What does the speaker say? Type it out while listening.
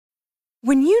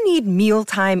When you need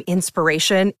mealtime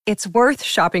inspiration, it's worth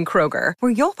shopping Kroger,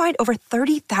 where you'll find over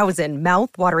 30,000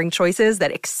 mouth-watering choices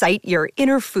that excite your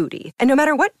inner foodie. And no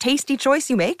matter what tasty choice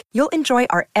you make, you'll enjoy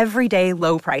our everyday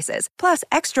low prices, plus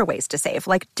extra ways to save,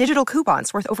 like digital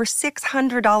coupons worth over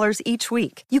 $600 each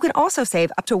week. You can also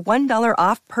save up to $1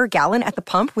 off per gallon at the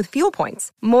pump with fuel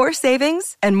points. More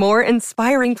savings and more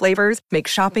inspiring flavors make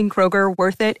shopping Kroger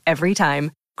worth it every time.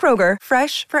 Kroger,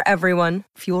 fresh for everyone.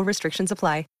 Fuel restrictions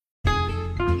apply.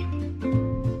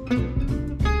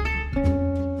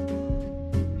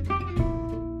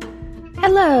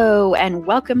 Hello, and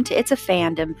welcome to It's a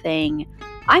Fandom Thing.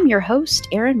 I'm your host,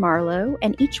 Erin Marlowe,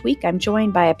 and each week I'm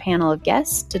joined by a panel of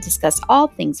guests to discuss all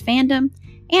things fandom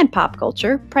and pop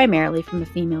culture, primarily from a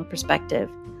female perspective.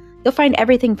 You'll find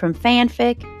everything from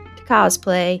fanfic, to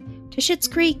cosplay, to Schitt's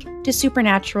Creek, to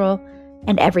Supernatural,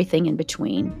 and everything in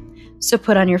between. So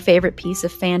put on your favorite piece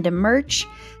of fandom merch,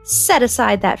 set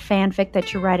aside that fanfic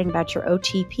that you're writing about your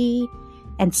OTP,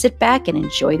 and sit back and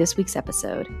enjoy this week's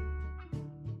episode.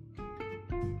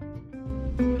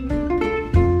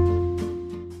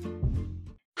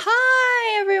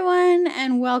 Hi, everyone,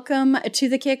 and welcome to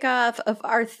the kickoff of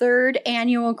our third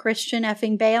annual Christian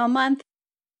effing Bale month.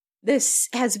 This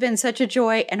has been such a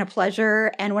joy and a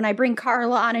pleasure. And when I bring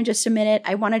Carla on in just a minute,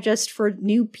 I want to just, for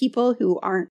new people who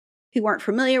aren't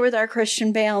familiar with our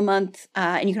Christian Bale month,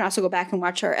 and you can also go back and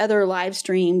watch our other live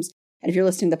streams. And if you're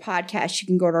listening to the podcast, you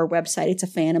can go to our website. It's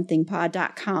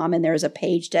afandomthingpod.com, and there's a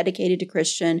page dedicated to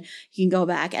Christian. You can go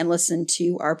back and listen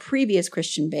to our previous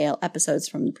Christian Bale episodes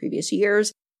from the previous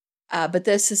years. But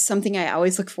this is something I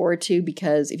always look forward to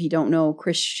because if you don't know,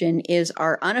 Christian is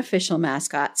our unofficial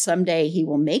mascot. Someday he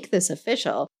will make this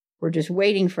official. We're just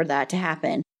waiting for that to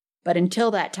happen. But until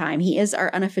that time, he is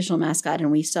our unofficial mascot, and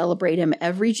we celebrate him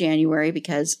every January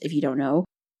because if you don't know,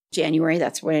 January,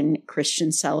 that's when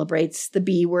Christian celebrates the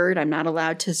B word. I'm not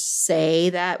allowed to say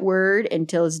that word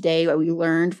until this day we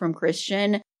learned from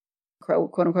Christian,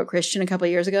 quote unquote Christian, a couple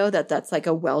of years ago, that's like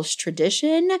a Welsh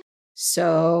tradition.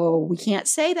 So we can't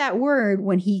say that word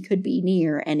when he could be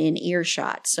near and in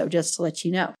earshot. So just to let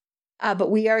you know.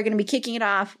 But we are going to be kicking it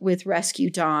off with Rescue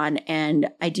Dawn. And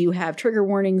I do have trigger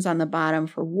warnings on the bottom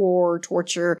for war,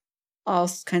 torture, all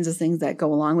kinds of things that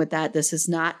go along with that. This is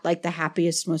not like the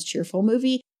happiest, most cheerful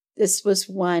movie. This was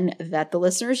one that the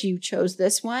listeners, you chose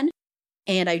this one.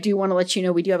 And I do want to let you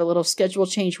know we do have a little schedule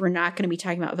change. We're not going to be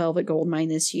talking about Velvet Goldmine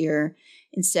this year.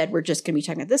 Instead, we're just going to be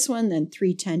talking about this one, then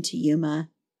 3:10 to Yuma.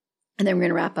 And then we're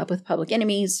going to wrap up with Public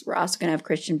Enemies. We're also going to have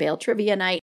Christian Bale Trivia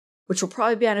Night, which will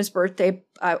probably be on his birthday.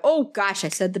 Oh, gosh, I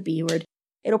said the B word.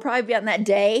 It'll probably be on that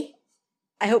day.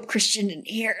 I hope Christian didn't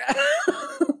hear.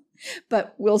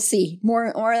 But we'll see. More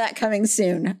of that coming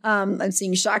soon. I'm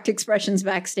seeing shocked expressions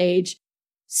backstage.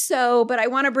 But I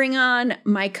want to bring on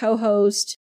my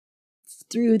co-host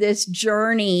through this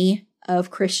journey of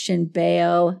Christian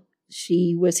Bale.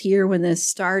 She was here when this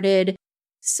started.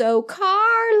 So,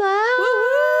 Carla.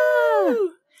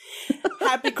 Woo-hoo!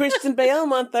 Happy Christian Bale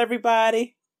month,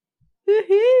 everybody.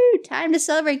 Woohoo! Time to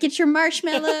celebrate. Get your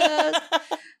marshmallows.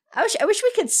 I wish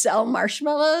we could sell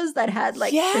marshmallows that had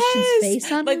Christian's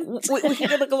face on them. We could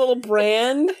get like a little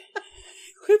brand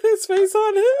with his face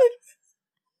on it.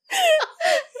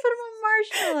 Put him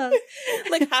on marshmallows.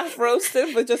 Like half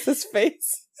roasted with just his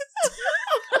face.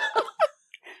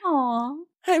 Aw.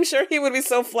 I'm sure he would be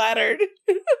so flattered.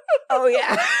 Oh,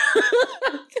 yeah.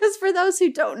 Because for those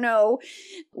who don't know,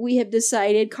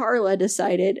 Carla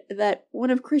decided that one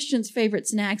of Christian's favorite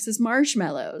snacks is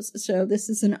marshmallows. So this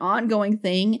is an ongoing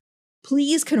thing.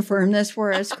 Please confirm this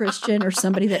for us, Christian, or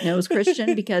somebody that knows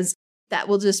Christian, because that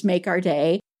will just make our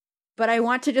day. But I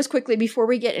want to just quickly, before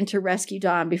we get into Rescue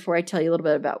Dawn, before I tell you a little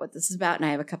bit about what this is about, and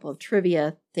I have a couple of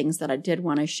trivia things that I did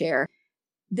want to share.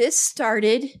 This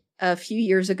started a few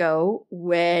years ago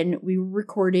when we were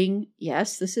recording,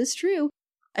 yes, this is true,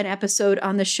 an episode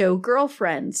on the show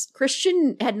Girlfriends.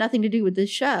 Christian had nothing to do with this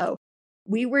show.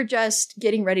 We were just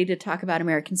getting ready to talk about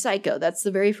American Psycho. That's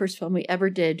the very first film we ever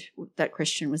did that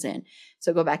Christian was in.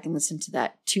 So go back and listen to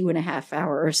that 2.5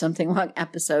 hour or something long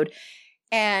episode.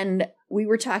 And we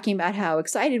were talking about how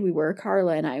excited we were,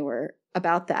 Carla and I were,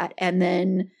 about that. And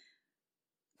then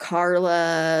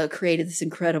Carla created this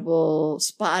incredible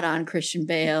spot-on Christian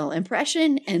Bale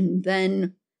impression. And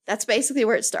then that's basically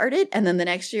where it started. And then the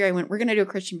next year I went, we're going to do a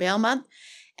Christian Bale month.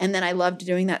 And then I loved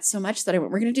doing that so much that I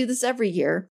went, we're going to do this every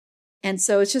year. And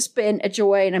so it's just been a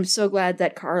joy. And I'm so glad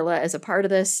that Carla is a part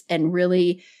of this. And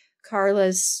really,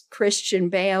 Carla's Christian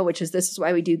Bale, this is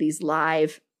why we do these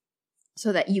live,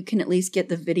 so that you can at least get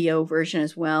the video version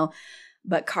as well.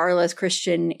 But Carla's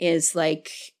Christian is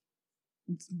like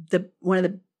one of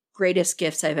the greatest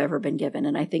gifts I've ever been given.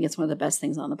 And I think it's one of the best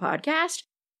things on the podcast.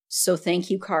 So thank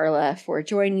you, Carla, for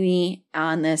joining me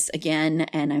on this again.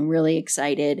 And I'm really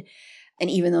excited. And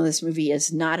even though this movie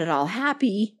is not at all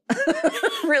happy,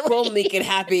 really, we'll make it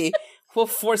happy. We'll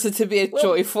force it to be a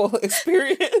joyful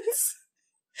experience.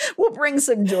 We'll bring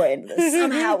some joy into this.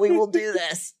 Somehow we will do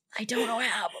this. I don't know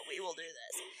how, but we will do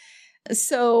this.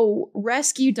 So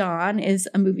Rescue Dawn is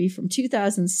a movie from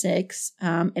 2006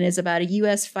 and is about a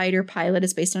U.S. fighter pilot.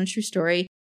 It's based on a true story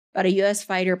about a U.S.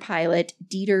 fighter pilot,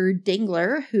 Dieter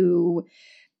Dingler, who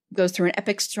goes through an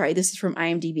epic struggle. This is from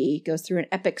IMDb. Goes through an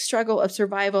epic struggle of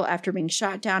survival after being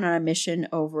shot down on a mission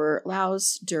over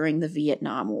Laos during the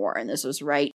Vietnam War. And this was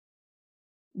right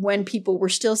when people were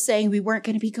still saying we weren't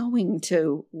going to be going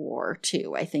to war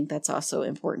too. I think that's also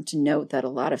important to note that a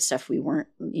lot of stuff we weren't,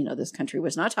 this country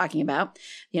was not talking about,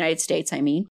 the United States, I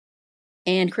mean.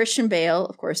 And Christian Bale,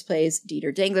 of course, plays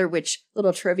Dieter Dingler, which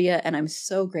little trivia, and I'm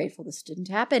so grateful this didn't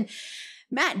happen.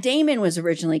 Matt Damon was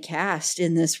originally cast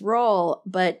in this role,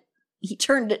 but he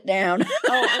turned it down.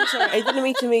 Oh, I'm sorry. I didn't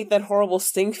mean to make that horrible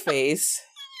stink face.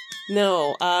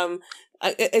 No,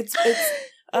 it's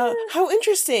how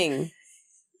interesting.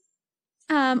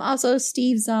 Also,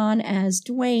 Steve Zahn as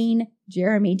Dwayne,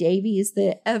 Jeremy Davies,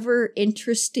 the ever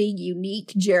interesting,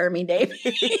 unique Jeremy Davies.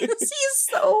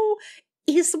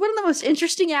 He's one of the most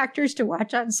interesting actors to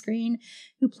watch on screen,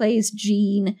 who plays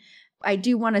Gene. I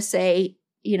do want to say,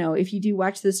 if you do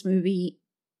watch this movie,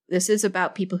 this is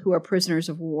about people who are prisoners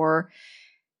of war,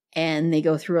 and they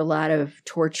go through a lot of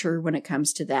torture when it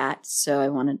comes to that.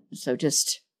 So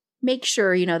just make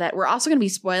sure, that we're also going to be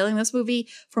spoiling this movie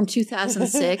from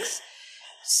 2006.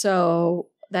 So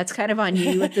that's kind of on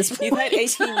you at this point. You've had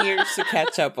 18 years to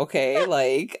catch up, okay?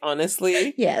 Like,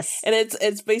 honestly. Yes. And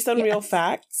it's based on real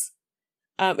facts.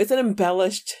 It's an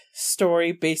embellished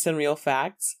story based on real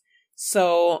facts.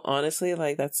 So, honestly,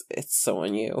 it's so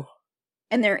on you.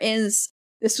 And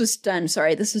this was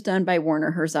done by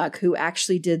Werner Herzog, who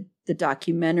actually did the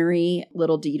documentary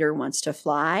Little Dieter Wants to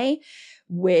Fly,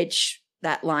 which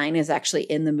that line is actually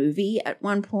in the movie at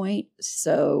one point.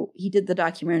 So he did the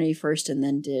documentary first and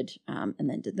then did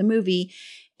the movie.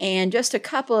 And just a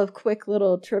couple of quick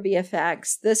little trivia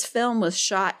facts. This film was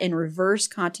shot in reverse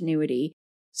continuity.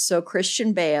 So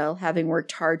Christian Bale, having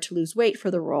worked hard to lose weight for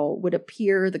the role, would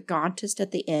appear the gauntest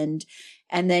at the end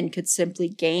and then could simply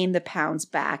gain the pounds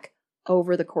back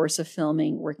over the course of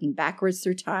filming, working backwards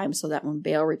through time so that when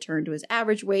Bale returned to his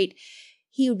average weight,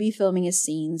 he would be filming his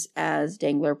scenes as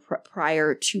Dangler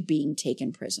prior to being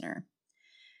taken prisoner.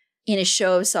 In a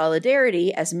show of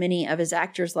solidarity, as many of his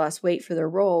actors lost weight for their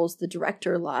roles, the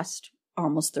director lost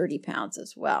almost 30 pounds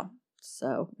as well.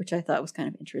 So, which I thought was kind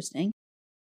of interesting.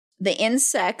 The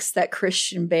insects that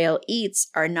Christian Bale eats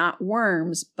are not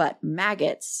worms, but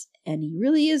maggots, and he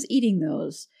really is eating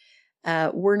those.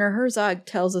 Werner Herzog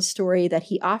tells a story that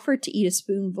he offered to eat a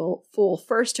spoonful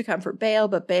first to comfort Bale,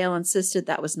 but Bale insisted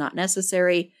that was not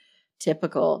necessary.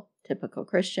 Typical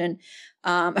Christian.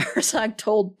 Herzog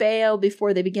told Bale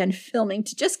before they began filming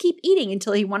to just keep eating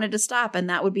until he wanted to stop, and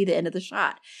that would be the end of the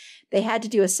shot. They had to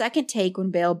do a second take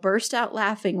when Bale burst out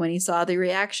laughing when he saw the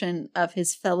reaction of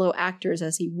his fellow actors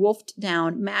as he wolfed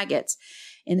down maggots.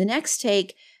 In the next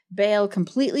take, Bale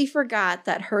completely forgot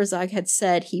that Herzog had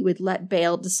said he would let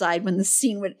Bale decide when the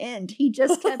scene would end. He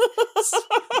just kept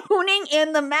spooning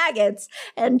in the maggots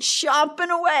and chomping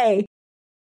away.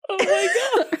 Oh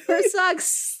my God.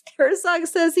 Herzog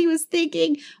says he was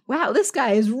thinking, wow, this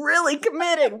guy is really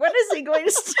committed. When is he going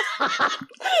to stop?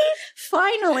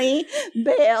 Finally,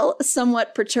 Bale,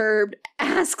 somewhat perturbed,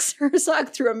 asks Herzog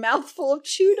through a mouthful of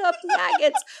chewed up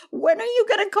maggots, when are you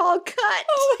going to call a cut?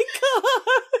 Oh my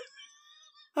God.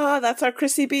 Ah, that's our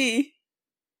Chrissy B.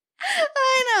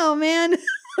 I know, man.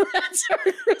 That's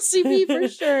our Chrissy B for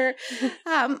sure.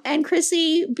 And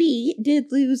Chrissy B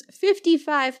did lose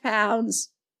 55 pounds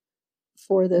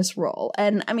for this role.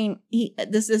 And I mean,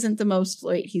 this isn't the most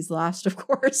weight he's lost, of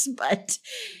course, but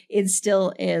it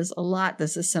still is a lot.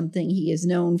 This is something he is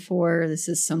known for. This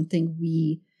is something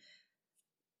we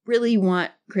really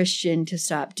want Christian to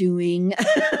stop doing.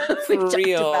 We've talked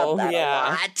about that a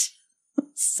lot.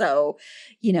 So,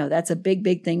 that's a big,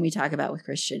 big thing we talk about with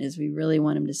Christian is we really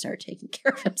want him to start taking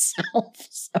care of himself.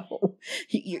 So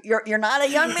you're not a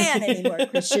young man anymore,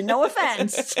 Christian. No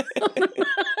offense.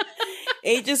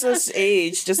 Age is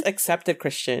age. Just accept it,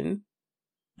 Christian.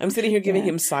 I'm sitting here giving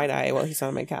him side eye while he's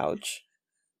on my couch.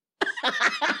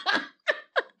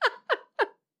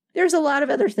 There's a lot of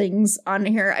other things on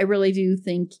here. I really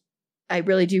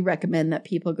do recommend that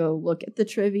people go look at the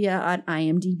trivia on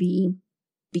IMDb,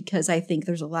 because I think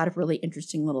there's a lot of really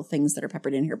interesting little things that are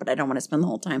peppered in here, but I don't want to spend the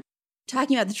whole time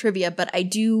talking about the trivia, but I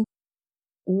do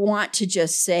want to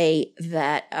just say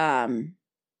that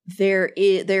there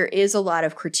is a lot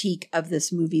of critique of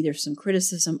this movie. There's some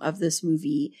criticism of this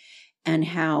movie and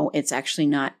how it's actually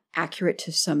not accurate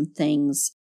to some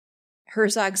things.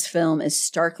 Herzog's film is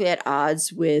starkly at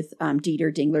odds with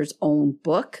Dieter Dingler's own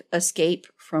book, Escape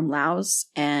from Laos,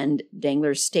 and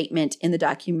Dingler's statement in the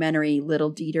documentary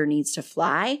Little Dieter Needs to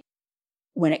Fly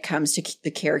when it comes to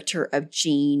the character of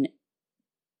Jean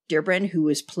Dearborn, who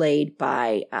was played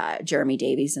by Jeremy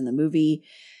Davies in the movie.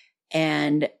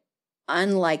 And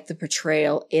unlike the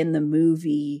portrayal in the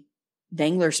movie,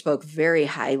 Dingler spoke very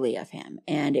highly of him.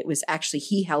 And it was actually,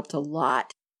 he helped a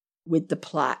lot with the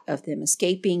plot of them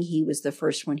escaping. He was the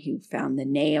first one who found the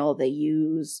nail they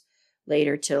use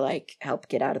later to like help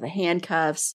get out of the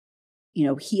handcuffs. You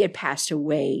know, he had passed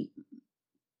away.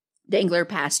 Dingler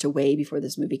passed away before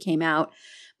this movie came out,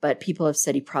 but people have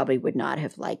said he probably would not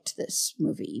have liked this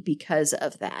movie because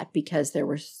of that, because there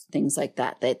were things like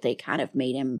that they kind of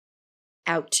made him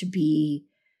out to be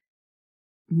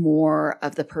more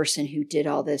of the person who did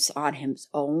all this on his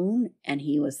own, and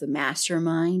he was the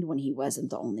mastermind when he wasn't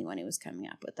the only one who was coming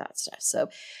up with that stuff. So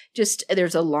just,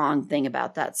 there's a long thing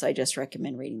about that, so I just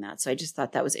recommend reading that. So I just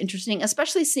thought that was interesting,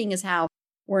 especially seeing as how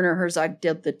Werner Herzog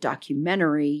did the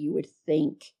documentary. You would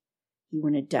think he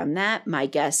wouldn't have done that. My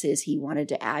guess is he wanted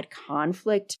to add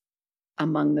conflict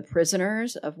among the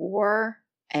prisoners of war,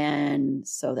 and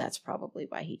so that's probably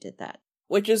why he did that.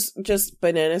 Which is just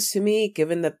bananas to me,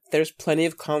 given that there's plenty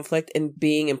of conflict in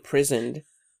being imprisoned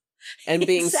and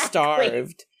being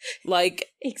starved. Like,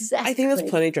 exactly. I think that's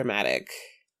plenty dramatic.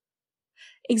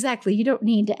 Exactly. You don't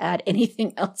need to add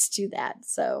anything else to that.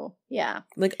 So, yeah.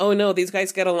 Like, oh no, these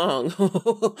guys get along.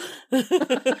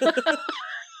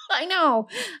 I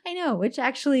know, which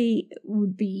actually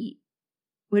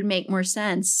would make more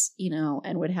sense, you know,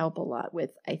 and would help a lot with,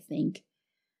 I think,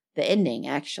 the ending,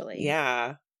 actually.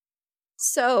 Yeah.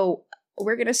 So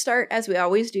we're going to start, as we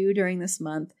always do during this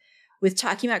month, with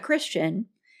talking about Christian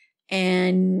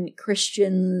and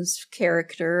Christian's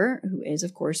character, who is,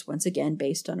 of course, once again,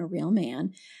 based on a real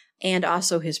man, and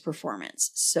also his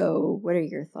performance. So what are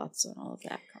your thoughts on all of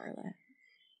that, Carla?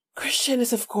 Christian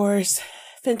is, of course,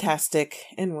 fantastic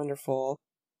and wonderful.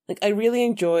 Like, I really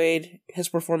enjoyed his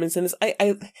performance in this.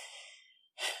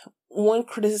 One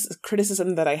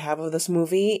criticism that I have of this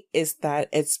movie is that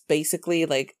it's basically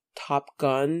like Top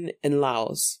Gun in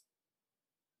Laos.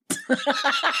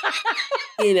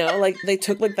 You know, like they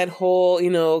took like that whole, you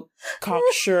know,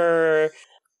 cocksure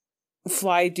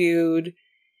fly dude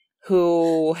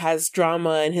who has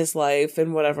drama in his life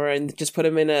and whatever, and just put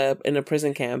him in a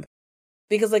prison camp.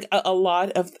 Because like a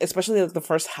lot of, especially like the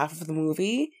first half of the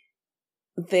movie,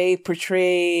 they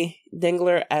portray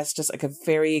Dingler as just like a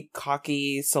very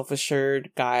cocky,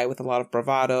 self-assured guy with a lot of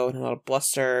bravado and a lot of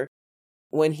bluster.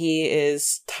 When he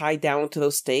is tied down to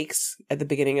those stakes at the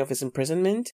beginning of his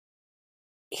imprisonment,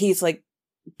 he's like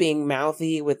being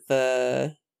mouthy with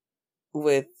the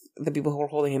people who are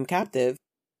holding him captive.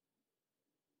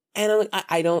 And I'm like,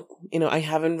 I don't, you know, I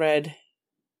haven't read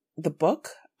the book.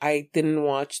 I didn't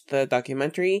watch the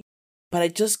documentary, but I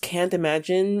just can't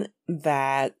imagine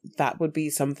that would be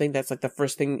something that's like the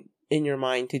first thing in your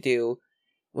mind to do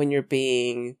when you're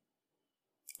being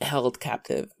held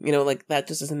captive. You know, like that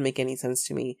just doesn't make any sense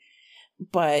to me.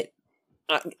 But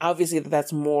obviously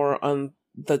that's more on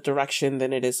the direction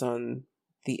than it is on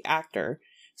the actor.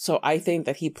 So I think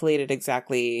that he played it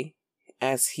exactly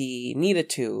as he needed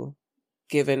to,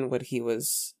 given what he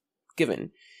was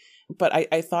given. But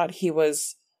I thought he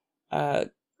was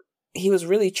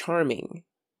really charming,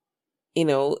 you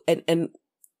know, and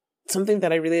something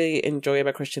that I really enjoy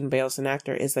about Christian Bale as an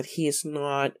actor is that he is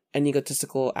not an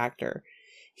egotistical actor.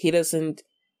 He doesn't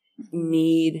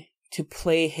need to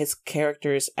play his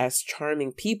characters as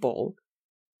charming people.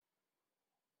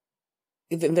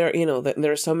 There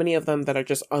are so many of them that are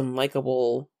just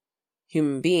unlikable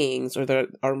human beings, or that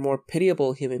are more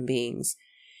pitiable human beings.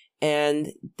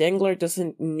 And Dingler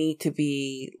doesn't need to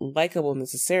be likable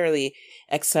necessarily,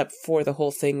 except for the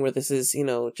whole thing where this is, you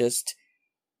know, just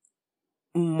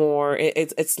more,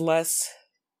 it's less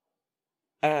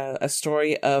a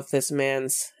story of this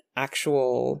man's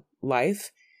actual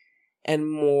life and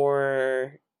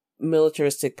more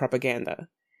militaristic propaganda.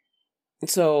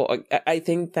 So I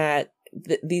think that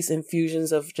these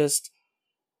infusions of just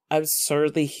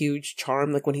absurdly huge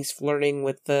charm, like when he's flirting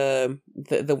with the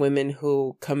women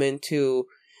who come in to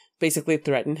basically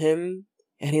threaten him,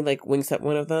 and he like winks at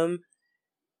one of them.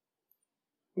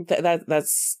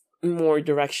 That's more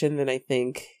direction than I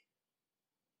think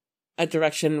a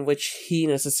direction which he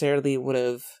necessarily would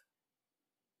have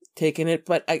take in it,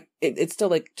 but it's still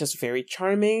like just very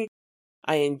charming.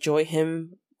 I enjoy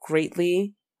him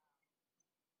greatly.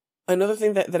 Another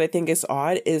thing that I think is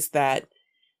odd is that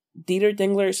Dieter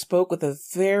Dingler spoke with a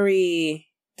very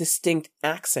distinct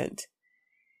accent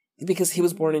because he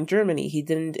was born in Germany. He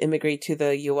didn't immigrate to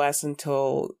the US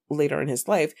until later in his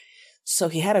life. So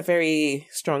he had a very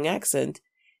strong accent,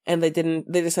 and they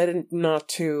decided not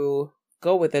to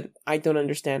go with it. I don't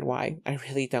understand why. I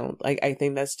really don't. I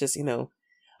think that's just,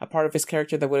 a part of his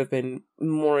character that would have been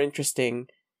more interesting.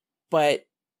 But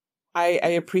I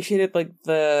appreciated like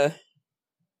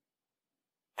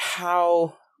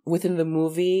how within the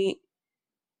movie,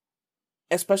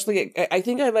 especially, I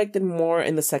think I liked it more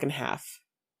in the second half,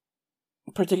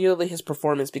 particularly his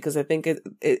performance, because I think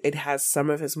it has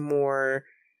some of his more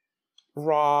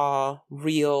raw,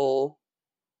 real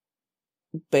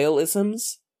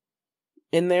Bale-isms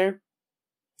in there.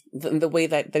 The way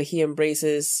that he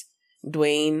embraces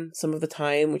Dwayne some of the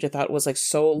time, which I thought was like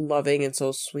so loving and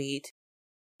so sweet.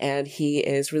 And he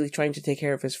is really trying to take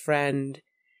care of his friend,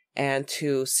 and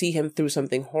to see him through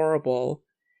something horrible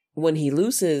when he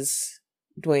loses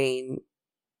Dwayne,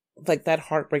 like that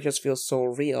heartbreak just feels so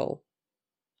real.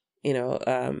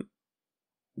 The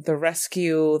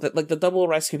rescue, the double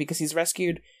rescue, because he's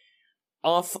rescued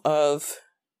off of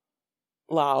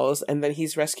Laos, and then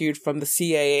he's rescued from the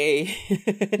CIA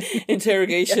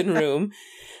interrogation room,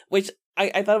 which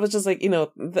I thought was just like,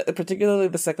 particularly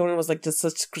the second one was like just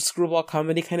such screwball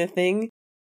comedy kind of thing,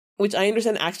 which I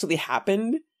understand actually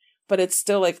happened, but it's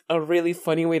still like a really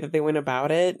funny way that they went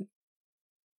about it.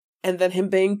 And then him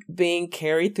being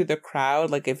carried through the crowd,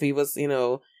 like if he was,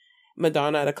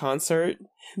 Madonna at a concert,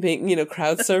 being,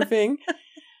 crowd surfing.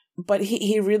 But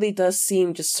he really does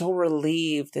seem just so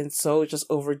relieved and so just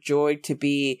overjoyed to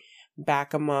be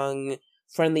back among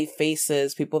friendly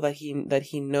faces, people that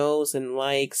he knows and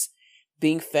likes,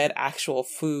 being fed actual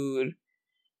food.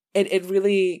 It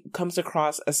really comes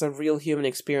across as a real human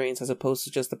experience as opposed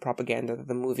to just the propaganda that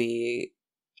the movie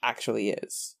actually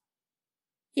is.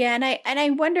 Yeah, and I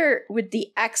wonder with the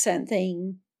accent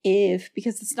thing,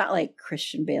 because it's not like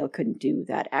Christian Bale couldn't do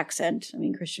that accent. I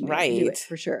mean, Christian Bale can do it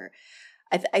for sure.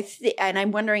 And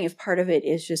I'm wondering if part of it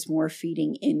is just more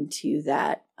feeding into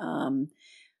that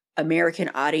American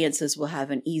audiences will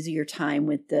have an easier time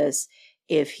with this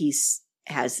if he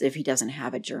doesn't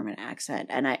have a German accent,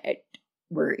 and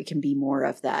where it can be more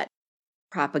of that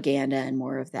propaganda and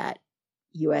more of that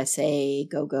USA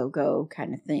go go go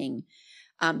kind of thing.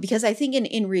 Because I think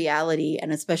in reality,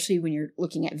 and especially when you're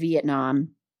looking at Vietnam,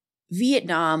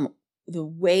 the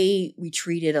way we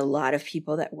treated a lot of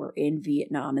people that were in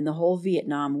Vietnam and the whole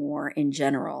Vietnam War in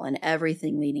general and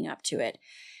everything leading up to it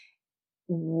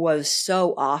was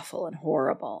so awful and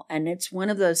horrible. And it's one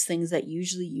of those things that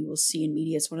usually you will see in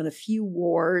media. It's one of the few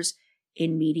wars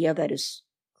in media that is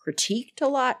critiqued a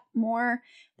lot more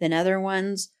than other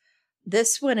ones.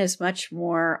 This one is much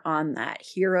more on that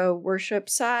hero worship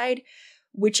side,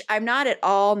 which I'm not at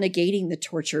all negating the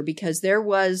torture, because there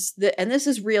was and this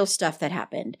is real stuff that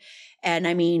happened. And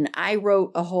I mean, I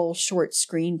wrote a whole short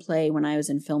screenplay when I was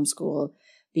in film school,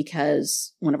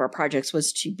 because one of our projects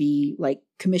was to be like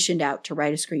commissioned out to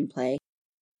write a screenplay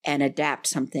and adapt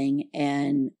something.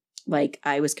 And like,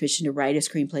 I was commissioned to write a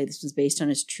screenplay. This was based on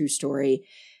a true story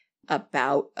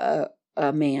about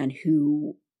a man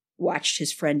who watched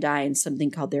his friend die in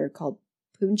something they're called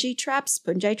Punji traps,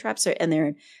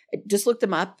 and just look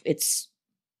them up. It's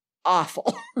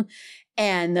awful.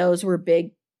 And those were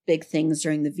big things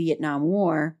during the Vietnam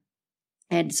War.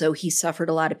 And so he suffered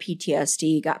a lot of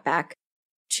PTSD, got back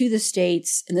to the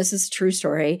States, and this is a true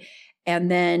story.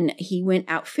 And then he went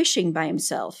out fishing by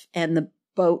himself, and the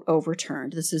boat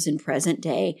overturned. This is in present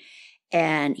day.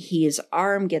 And his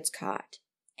arm gets caught,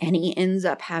 and he ends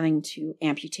up having to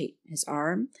amputate his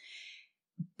arm.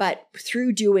 But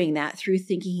through doing that, through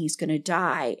thinking he's going to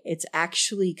die, it's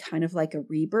actually kind of like a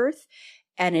rebirth.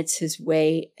 And it's his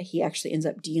way. He actually ends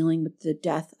up dealing with the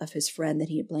death of his friend that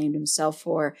he had blamed himself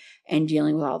for, and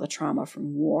dealing with all the trauma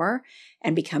from war,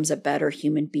 and becomes a better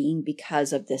human being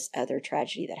because of this other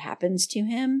tragedy that happens to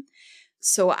him.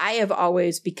 So I have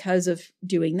always, because of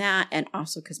doing that, and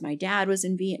also because my dad was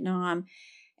in Vietnam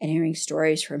and hearing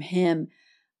stories from him,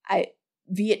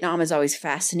 Vietnam has always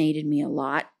fascinated me a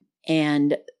lot.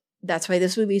 And that's why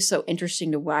this movie is so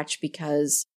interesting to watch,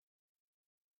 because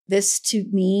this to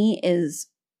me is,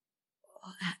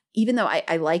 even though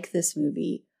I like this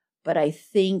movie, but I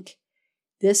think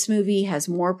this movie has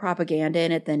more propaganda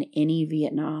in it than any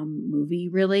Vietnam movie,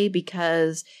 really,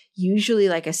 because usually,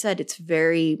 like I said, it's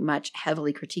very much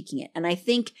heavily critiquing it. And I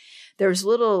think there's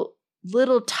little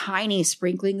tiny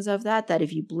sprinklings of that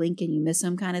if you blink and you miss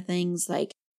them kind of things.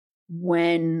 Like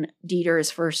when Dieter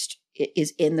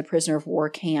is in the prisoner of war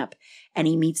camp and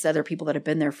he meets the other people that have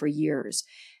been there for years.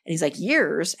 And he's like,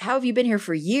 years? How have you been here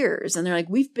for years? And they're like,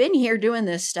 we've been here doing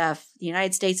this stuff. The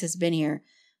United States has been here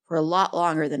for a lot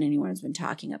longer than anyone has been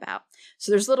talking about.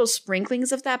 So there's little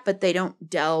sprinklings of that, but they don't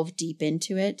delve deep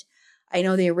into it. I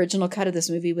know the original cut of this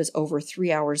movie was over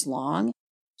 3 hours long.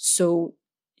 So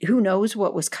who knows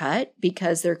what was cut,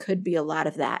 because there could be a lot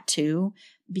of that too,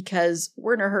 because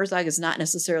Werner Herzog is not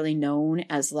necessarily known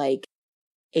as like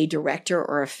a director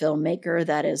or a filmmaker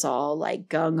that is all like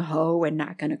gung-ho and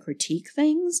not going to critique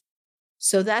things.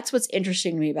 So that's what's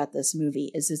interesting to me about this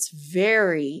movie is it's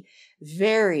very,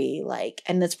 very like,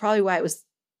 and that's probably why it was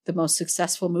the most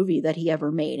successful movie that he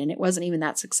ever made. And it wasn't even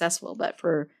that successful, but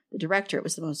for the director, it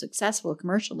was the most successful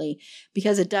commercially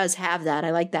because it does have that. I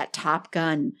like that Top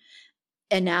Gun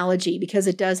analogy because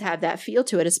it does have that feel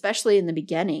to it, especially in the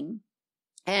beginning.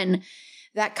 And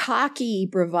that cocky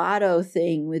bravado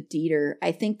thing with Dieter,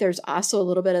 I think there's also a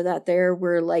little bit of that there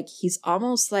where like he's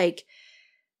almost like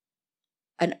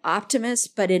an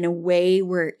optimist, but in a way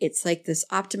where it's like this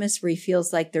optimist where he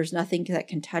feels like there's nothing that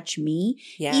can touch me.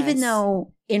 Yes. Even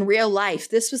though in real life,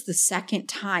 this was the second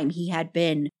time he had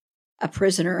been a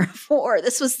prisoner of war.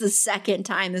 This was the second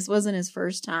time. This wasn't his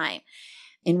first time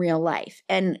in real life.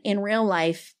 And in real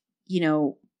life, you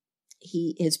know,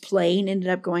 his plane ended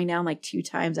up going down like 2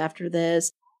 times after this.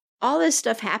 All this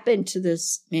stuff happened to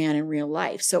this man in real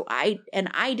life. So I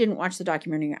didn't watch the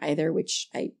documentary either, which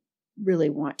I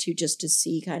really want to, just to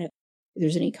see kind of if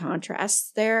there's any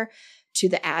contrasts there to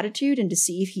the attitude and to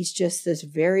see if he's just this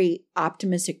very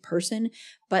optimistic person.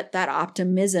 But that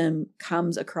optimism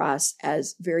comes across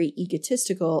as very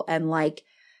egotistical and like,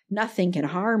 nothing can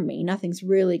harm me. Nothing's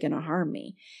really going to harm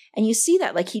me. And you see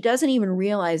that, like, he doesn't even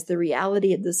realize the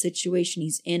reality of the situation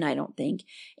he's in, I don't think,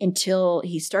 until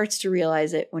he starts to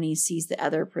realize it when he sees the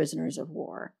other prisoners of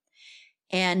war.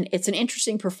 And it's an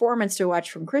interesting performance to watch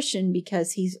from Christian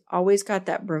because he's always got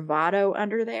that bravado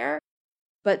under there,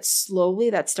 but slowly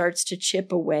that starts to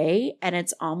chip away. And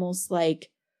it's almost like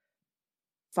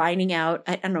finding out,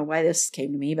 I don't know why this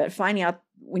came to me, but finding out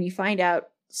when you find out,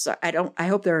 so I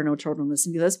hope there are no children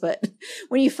listening to this, but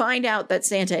when you find out that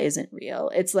Santa isn't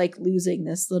real, it's like losing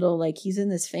this little, like he's in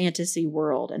this fantasy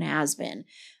world and has been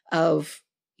of,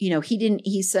 you know,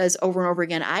 he says over and over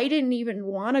again, I didn't even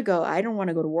want to go. I don't want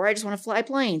to go to war. I just want to fly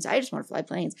planes. I just want to fly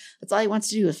planes. That's all he wants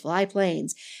to do is fly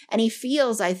planes. And he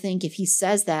feels, I think if he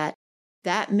says that,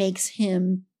 that makes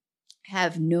him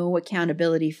have no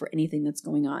accountability for anything that's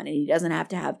going on. And he doesn't have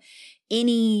to have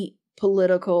any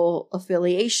political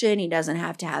affiliation. He doesn't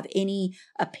have to have any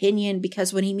opinion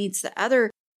because when he meets the other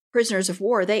prisoners of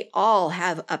war, they all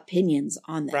have opinions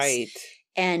on this. Right.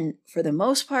 And for the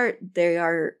most part, they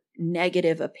are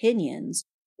negative opinions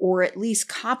or at least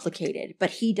complicated, but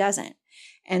he doesn't.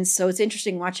 And so it's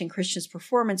interesting watching Christian's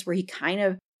performance where he kind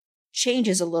of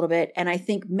changes a little bit. And I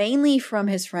think mainly from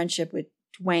his friendship with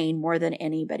Dwayne more than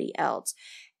anybody else.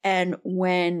 And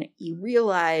when you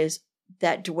realize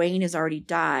that Dwayne has already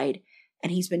died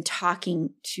and he's been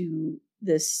talking to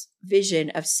this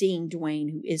vision of seeing Dwayne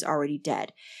who is already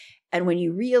dead. And when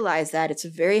you realize that, it's a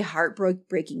very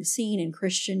heartbreaking scene, and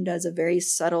Christian does a very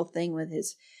subtle thing with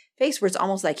his face where it's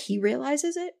almost like he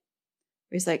realizes it.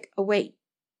 He's like, oh wait,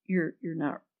 you're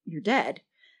dead.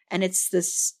 And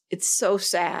it's so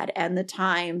sad. And the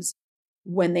times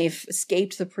when they've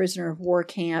escaped the prisoner of war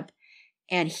camp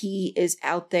and he is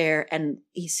out there and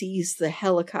he sees the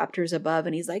helicopters above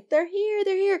and he's like, they're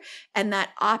here. And that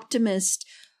optimist,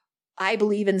 I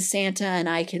believe in Santa and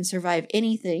I can survive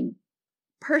anything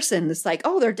person that's like,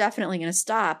 oh, they're definitely going to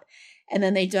stop. And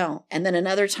then they don't. And then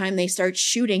another time they start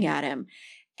shooting at him.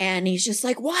 And he's just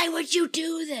like, why would you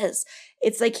do this?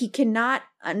 It's like he cannot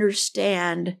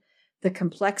understand the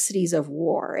complexities of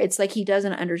war. It's like he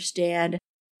doesn't understand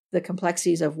the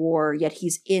complexities of war, yet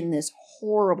he's in this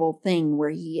horrible thing where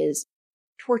he is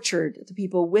tortured. The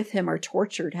people with him are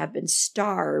tortured, have been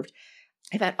starved,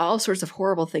 have had all sorts of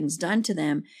horrible things done to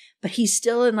them. But he's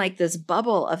still in like this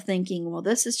bubble of thinking, well,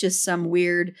 this is just some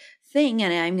weird thing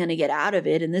and I'm going to get out of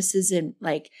it. And this isn't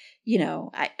like, you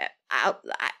know,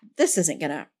 this isn't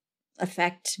going to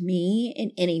affect me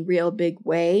in any real big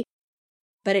way.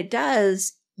 But it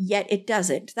does, yet it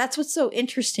doesn't. That's what's so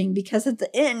interesting, because at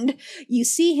the end you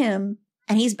see him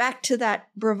and he's back to that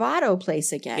bravado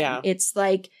place again. Yeah. It's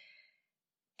like,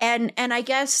 and I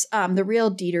guess the real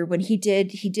Dieter, when he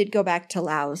did go back to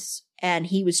Laos and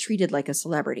he was treated like a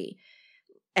celebrity.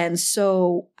 And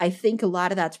so I think a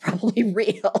lot of that's probably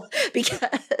real,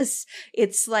 because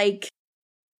it's like,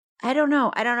 I don't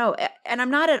know. And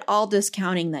I'm not at all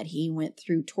discounting that he went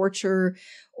through torture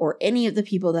or any of the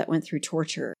people that went through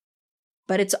torture.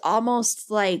 but it's almost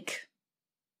like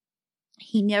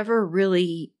he never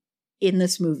really, in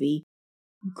this movie,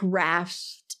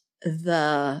 grasped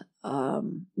the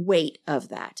weight of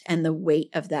that and the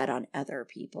weight of that on other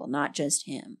people, not just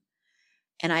him.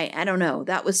 And I don't know,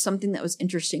 that was something that was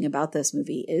interesting about this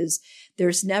movie is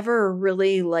there's never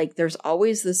really like, there's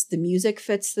always this, the music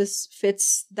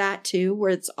fits that too,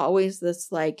 where it's always this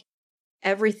like,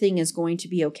 everything is going to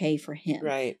be okay for him.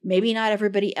 Right. Maybe not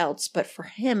everybody else, but for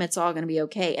him, it's all going to be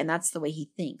okay. And that's the way he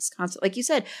thinks constantly. Like you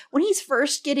said, when he's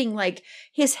first getting like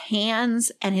his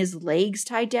hands and his legs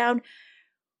tied down,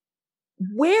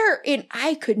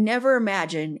 I could never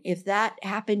imagine if that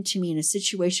happened to me in a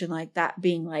situation like that,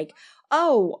 being like,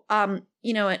 oh,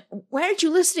 why aren't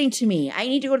you listening to me? I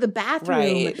need to go to the bathroom.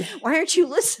 Right. Why aren't you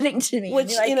listening to me?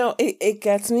 Which, like, it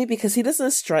gets me because he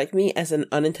doesn't strike me as an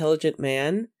unintelligent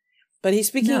man, but he's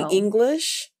speaking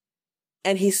English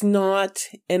and he's not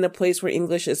in a place where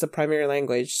English is the primary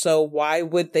language. So why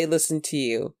would they listen to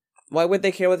you? Why would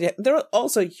they care what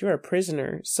you're a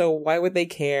prisoner. So why would they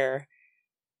care?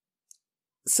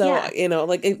 So,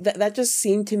 that just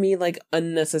seemed to me like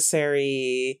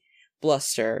unnecessary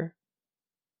bluster.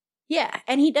 Yeah,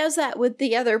 and he does that with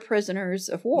the other prisoners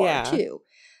of war too.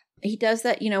 He does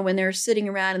that, when they're sitting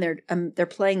around and they're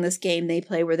playing this game they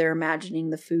play where they're imagining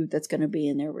the food that's going to be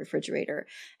in their refrigerator.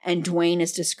 And Dwayne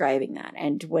is describing that.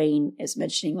 And Dwayne is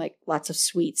mentioning like lots of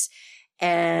sweets.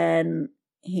 And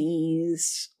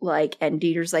he's like, and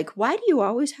Dieter's like, why do you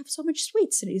always have so much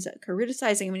sweets? And he's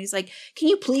criticizing him. And he's like, can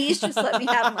you please just let me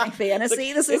have my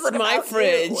fantasy? This isn't my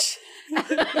fridge.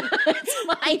 It's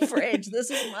my fridge. This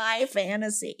is my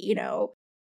fantasy,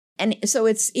 And so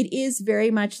it is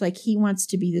very much like he wants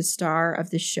to be the star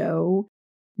of the show,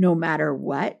 no matter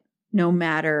what, no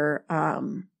matter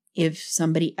if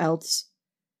somebody else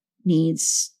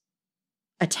needs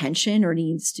attention or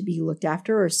needs to be looked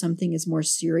after or something is more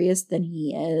serious than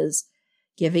he is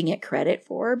giving it credit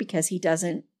for, because he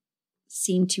doesn't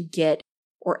seem to get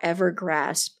or ever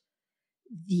grasp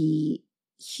the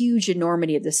huge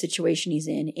enormity of the situation he's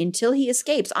in until he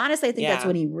escapes. Honestly, I think that's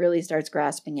when he really starts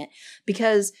grasping it,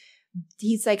 because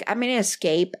he's like, I'm going to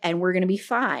escape and we're going to be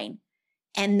fine.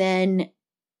 And then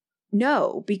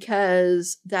no,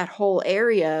 because that whole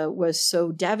area was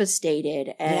so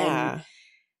devastated. And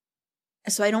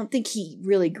so I don't think he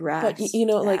really grasped.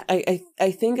 But, like,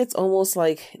 I think it's almost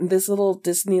like this little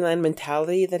Disneyland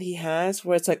mentality that he has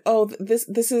where it's like, oh,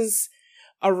 this is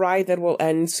a ride that will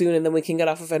end soon and then we can get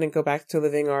off of it and go back to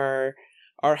living our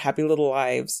happy little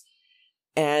lives.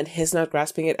 And his not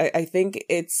grasping it. I think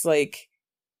it's like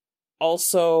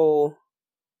also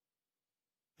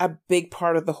a big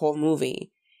part of the whole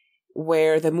movie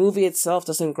where the movie itself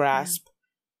doesn't grasp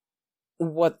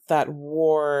what that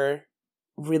war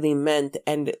really meant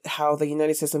and how the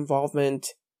United States involvement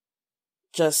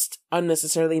just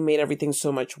unnecessarily made everything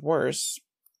so much worse.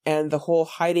 And the whole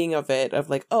hiding of it, of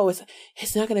like, oh,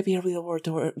 it's not going to be a real war,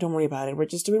 don't worry about it. We're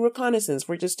just doing reconnaissance.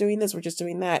 We're just doing this. We're just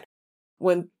doing that.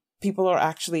 When people are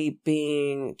actually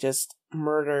being just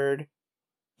murdered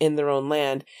in their own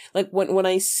land. Like when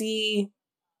I see,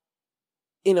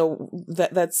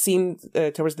 that scene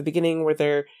towards the beginning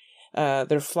where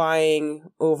they're flying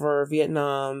over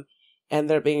Vietnam and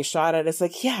they're being shot at, it's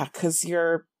like, yeah, because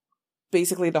you're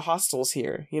basically the hostiles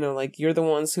here. Like you're the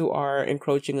ones who are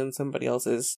encroaching on somebody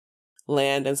else's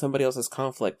land and somebody else's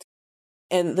conflict.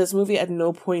 And this movie at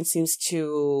no point seems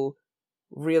to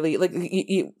really, like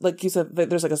you said,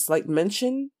 there's like a slight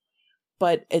mention,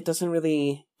 but it doesn't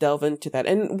really delve into that.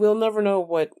 And we'll never know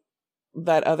what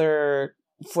that other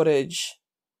footage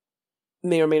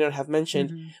may or may not have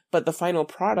mentioned, but the final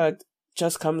product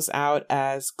just comes out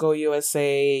as Go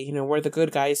USA, we're the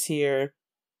good guys here.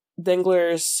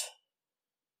 Dengler's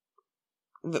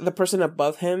the person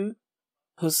above him,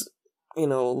 whose,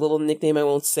 little nickname I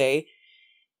won't say,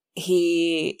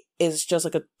 he is just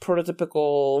like a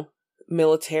prototypical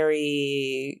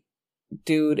military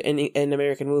dude in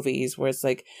American movies where it's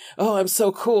like, oh, I'm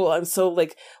so cool, I'm so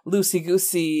like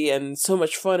loosey-goosey and so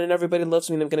much fun and everybody loves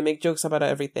me and I'm gonna make jokes about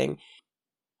everything.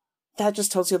 That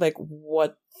just tells you like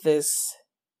what this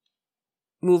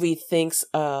movie thinks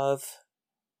of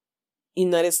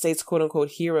United States quote-unquote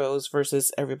heroes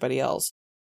versus everybody else.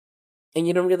 And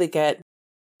you don't really get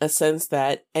a sense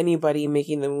that anybody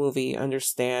making the movie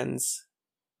understands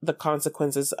the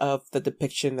consequences of the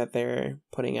depiction that they're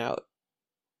putting out.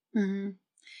 Mm-hmm.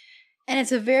 And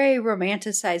it's a very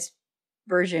romanticized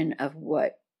version of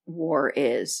what war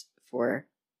is for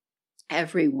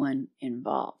everyone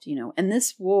involved, And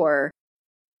this war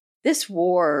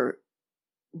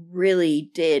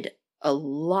really did a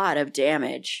lot of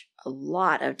damage a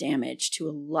lot of damage to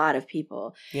a lot of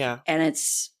people. Yeah. And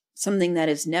it's something that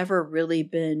has never really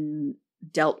been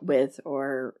dealt with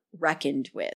or reckoned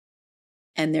with.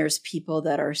 And there's people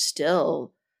that are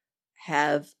still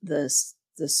have the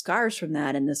scars from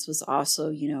that. And this was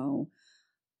also,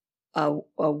 a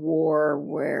war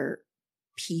where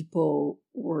people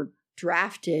were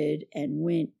drafted and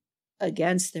went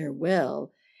against their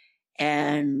will.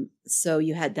 And so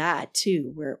you had that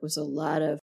too, where it was a lot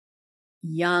of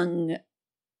young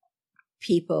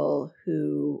people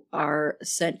who are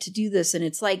sent to do this. And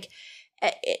it's like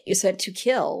you're sent to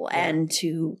kill and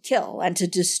to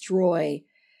destroy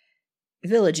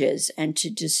villages and to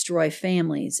destroy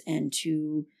families and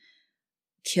to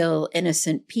kill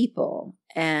innocent people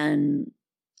and,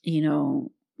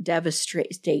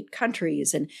 devastate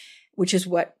countries, and which is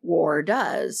what war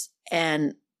does.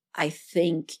 And I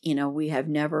think, we have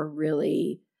never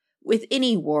really, with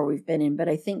any war we've been in, but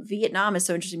I think Vietnam is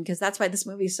so interesting because that's why this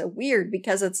movie is so weird,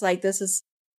 because it's like,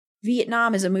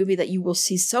 Vietnam is a movie that you will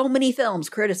see so many films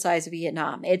criticize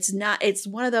Vietnam. It's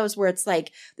one of those where it's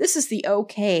like, this is the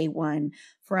okay one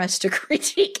for us to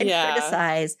critique and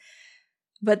criticize.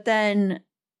 But then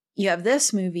you have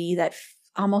this movie that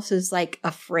almost is like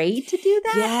afraid to do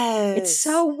that. Yes. It's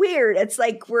so weird. It's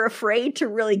like we're afraid to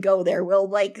really go there.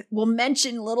 We'll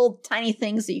mention little tiny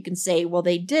things that you can say, well,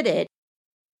 they did it,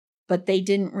 but they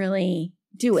didn't really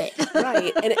do it.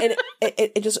 Right. And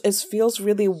it feels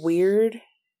really weird.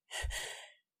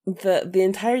 The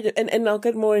entire, and I'll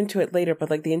get more into it later, but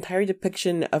like the entire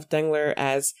depiction of Dengler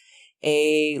as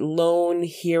a lone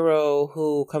hero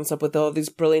who comes up with all these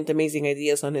brilliant, amazing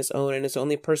ideas on his own and is the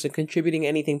only person contributing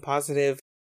anything positive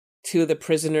to the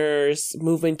prisoners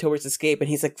moving towards escape. And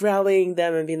he's like rallying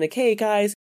them and being like, hey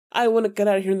guys, I want to get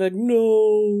out of here. And they're like,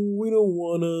 no, we don't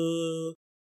wanna.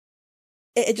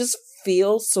 It just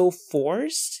feels so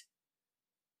forced.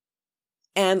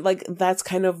 And like, that's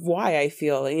kind of why I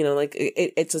feel, like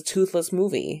it's a toothless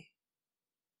movie.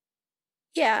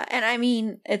 Yeah. And I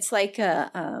mean, it's like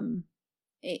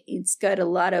it's got a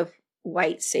lot of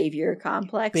white savior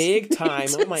complex. Big time.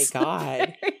 Oh my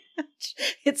God.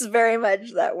 It's very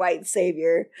much that white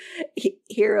savior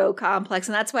hero complex.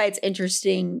 And that's why it's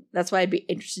interesting. That's why I'd be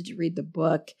interested to read the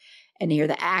book and hear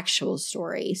the actual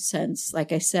story, since,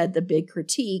 like I said, the big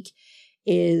critique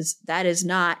is that is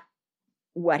not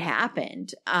what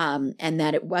happened, and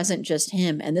that it wasn't just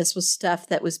him. And this was stuff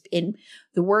that was in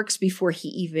the works before he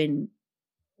even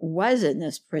was in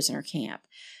this prisoner camp.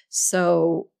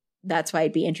 So that's why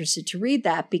I'd be interested to read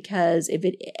that, because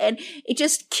it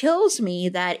just kills me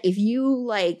that if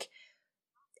you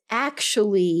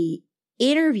actually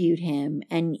interviewed him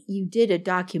and you did a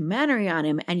documentary on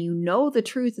him and the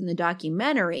truth in the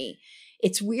documentary,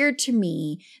 it's weird to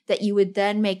me that you would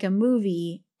then make a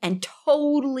movie and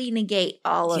totally negate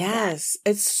all of that. Yes,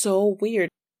 it's so weird.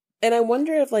 And I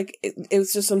wonder if it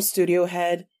was just some studio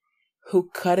head who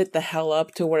cut it the hell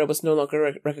up to where it was no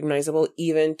longer recognizable,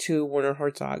 even to Werner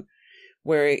Herzog,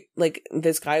 where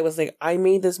this guy was like, I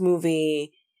made this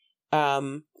movie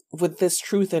with this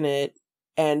truth in it,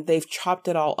 and they've chopped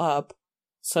it all up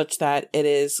such that it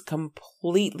is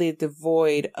completely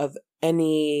devoid of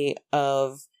any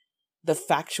of the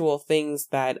factual things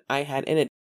that I had in it.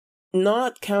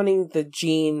 Not counting the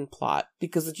Jean plot,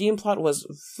 because the Jean plot was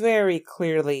very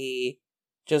clearly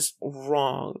just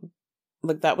wrong.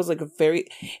 That was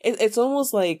it's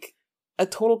almost like a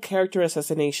total character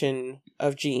assassination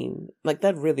of Jean.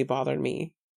 That really bothered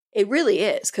me. It really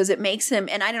is, because it makes him,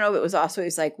 and I don't know if it was also,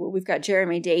 he's like, well, we've got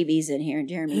Jeremy Davies in here, and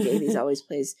Jeremy Davies always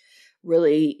plays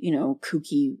really,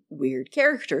 kooky, weird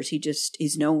characters.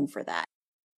 He's known for that.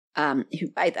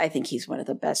 I think he's one of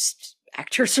the best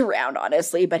actors around,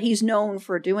 honestly, but he's known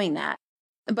for doing that.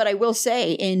 But I will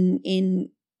say, in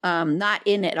not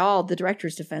in at all the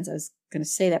director's defense, I was going to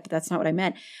say that, but that's not what I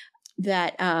meant,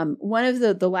 that one of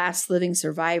the last living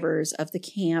survivors of the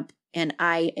camp, and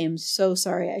I am so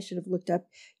sorry, I should have looked up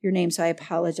your name, so I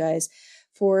apologize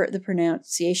for the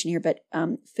pronunciation here, but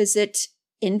Fizit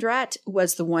Indrat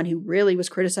was the one who really was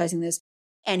criticizing this,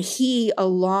 and he,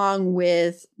 along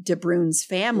with De Bruyn's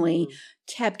family,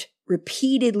 kept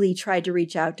repeatedly tried to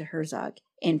reach out to Herzog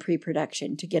in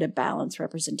pre-production to get a balanced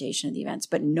representation of the events,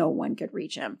 but no one could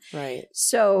reach him. Right.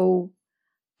 So,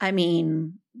 I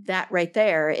mean, that right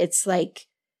there, it's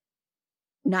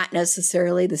not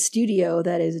necessarily the studio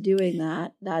that is doing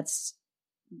that. That's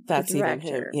the director, even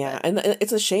him. Yeah. And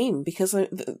it's a shame, because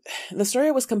the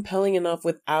story was compelling enough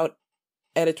without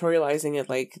editorializing it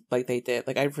like they did.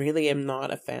 I really am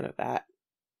not a fan of that.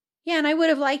 Yeah, and I would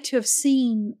have liked to have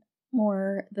seen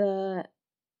more the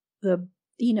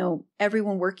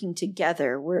everyone working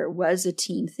together, where it was a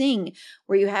team thing,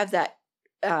 where you have that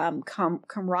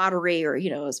camaraderie, or,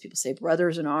 as people say,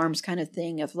 brothers in arms kind of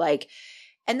thing of like,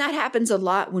 and that happens a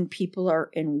lot when people are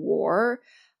in war,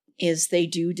 is they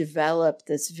do develop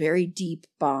this very deep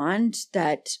bond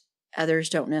that others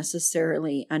don't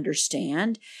necessarily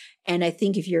understand. And I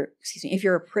think if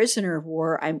you're a prisoner of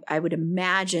war, I would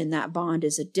imagine that bond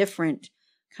is a different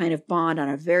kind of bond on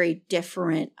a very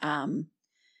different,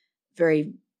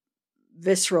 very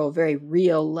visceral, very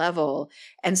real level.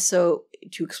 And so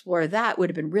to explore that would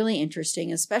have been really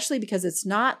interesting, especially because it's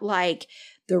not like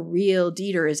the real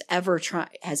Dieter has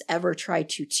ever tried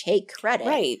to take credit.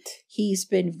 Right. He's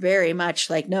been very much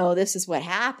like, no, this is what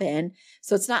happened.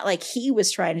 So it's not like he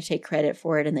was trying to take credit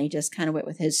for it and they just kind of went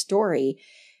with his story.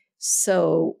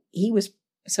 So he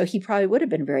probably would have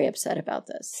been very upset about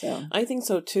this. So I think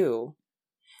so too.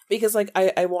 Because like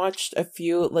I watched a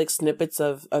few like snippets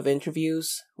of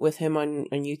interviews with him on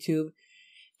YouTube,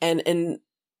 and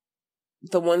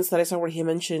the ones that I saw where he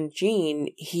mentioned Jean,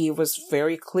 he was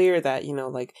very clear that,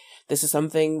 like, this is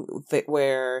something that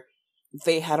where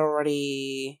they had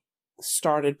already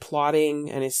started plotting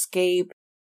an escape.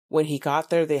 When he got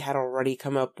there, they had already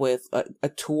come up with a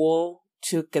tool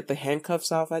to get the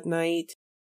handcuffs off at night.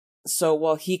 So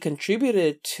while he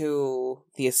contributed to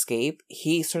the escape,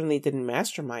 he certainly didn't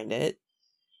mastermind it.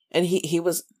 And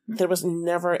there was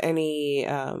never any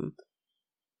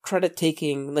credit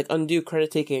taking, like undue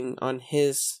credit taking on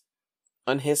his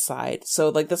side. So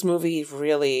like this movie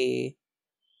really,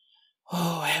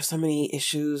 I have so many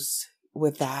issues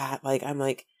with that. Like I'm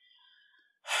like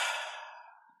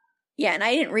yeah, and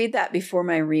I didn't read that before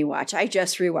my rewatch. I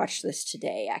just rewatched this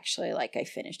today, actually. Like I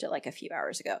finished it like a few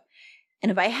hours ago.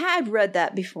 And if I had read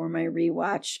that before my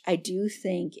rewatch, I do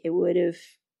think it would have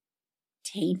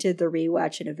tainted the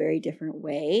rewatch in a very different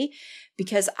way,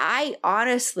 because I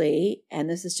honestly, and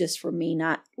this is just for me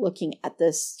not looking at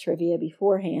this trivia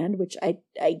beforehand, which I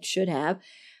should have,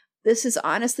 this is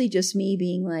honestly just me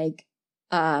being like,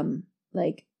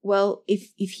 well,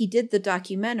 if he did the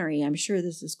documentary, I'm sure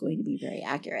this is going to be very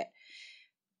accurate.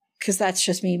 Because that's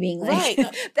just me being like,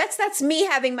 right. that's me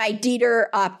having my Dieter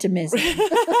optimism.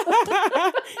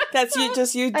 That's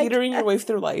you Dietering your way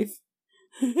through life.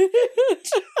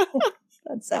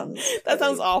 That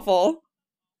sounds awful.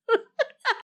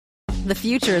 The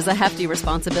future is a hefty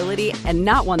responsibility and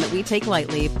not one that we take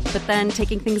lightly. But then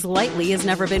taking things lightly has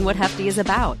never been what Hefty is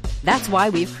about. That's why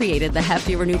we've created the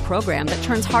Hefty Renew program that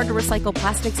turns hard-to-recycle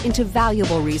plastics into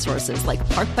valuable resources like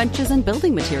park benches and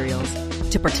building materials.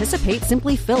 To participate,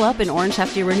 simply fill up an orange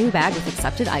Hefty Renew bag with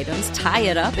accepted items, tie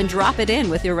it up, and drop it in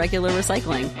with your regular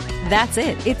recycling. That's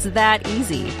it. It's that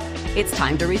easy. It's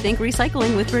time to rethink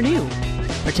recycling with Renew.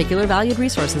 Particular valued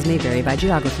resources may vary by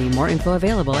geography. More info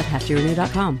available at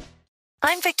heftyrenew.com.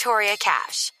 I'm Victoria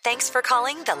Cash. Thanks for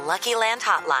calling the Lucky Land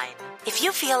Hotline. If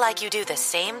you feel like you do the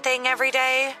same thing every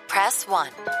day, press 1.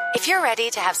 If you're ready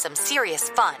to have some serious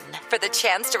fun for the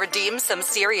chance to redeem some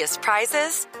serious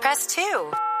prizes, press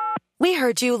 2. We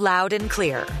heard you loud and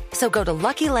clear. So go to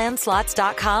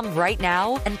LuckyLandSlots.com right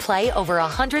now and play over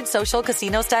 100 social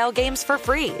casino-style games for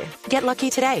free. Get lucky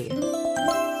today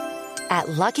at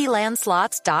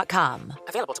LuckyLandSlots.com.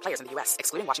 Available to players in the U.S.,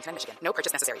 excluding Washington and Michigan. No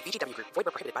purchase necessary. VGW Group. Void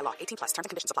where prohibited by law. 18+. Terms and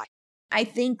conditions apply. I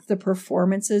think the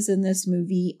performances in this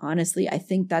movie, honestly, I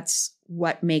think that's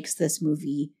what makes this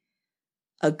movie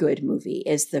a good movie,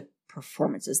 is the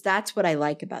performances. That's what I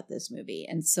like about this movie.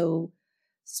 And so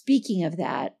speaking of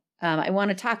that, I want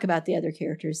to talk about the other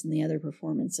characters and the other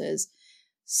performances.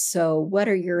 So what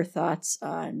are your thoughts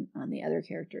on the other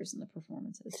characters and the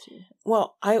performances too?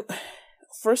 Well,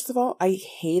 first of all, I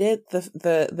hated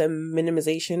the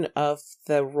minimization of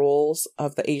the roles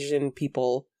of the Asian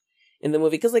people in the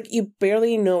movie, because like you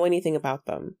barely know anything about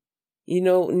them. You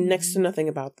know next to nothing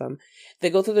about them.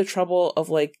 They go through the trouble of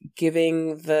like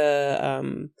giving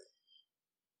the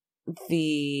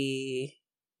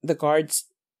guards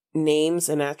names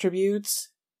and attributes,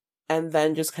 and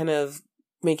then just kind of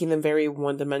making them very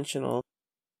one-dimensional.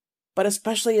 But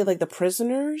especially like the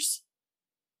prisoners,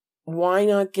 why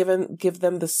not give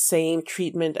them the same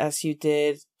treatment as you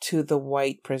did to the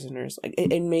white prisoners? Like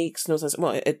it makes no sense.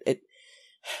 Well,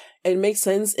 it makes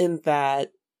sense in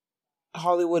that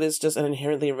Hollywood is just an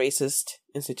inherently racist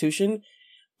institution,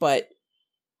 but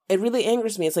it really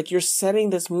angers me. It's like you're setting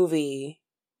this movie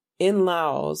in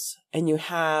Laos and you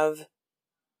have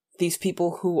these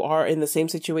people who are in the same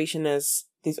situation as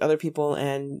these other people,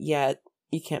 and yet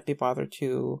you can't be bothered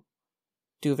to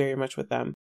do very much with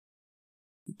them.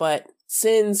 But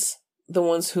since the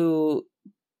ones who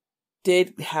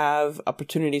did have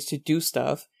opportunities to do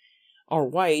stuff are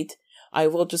white, I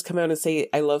will just come out and say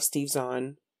I love Steve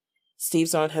Zahn. Steve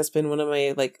Zahn has been one of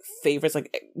my like favorites.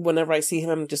 Like whenever I see him,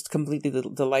 I'm just completely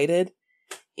delighted.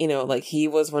 You know, like he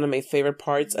was one of my favorite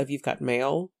parts of You've Got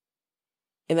Mail.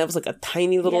 And that was like a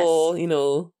tiny little, you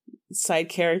know, side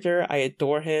character. I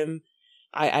adore him.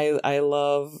 I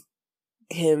love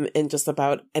him in just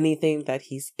about anything that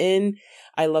he's in.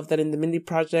 I love that in the Mindy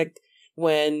Project,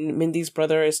 when Mindy's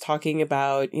brother is talking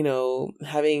about, you know,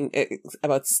 having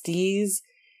about steez,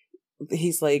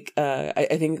 he's like,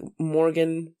 I think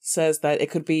Morgan says that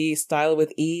it could be Style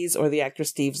with Ease or the actor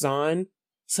Steve Zahn.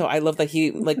 So I love that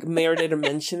he like merited a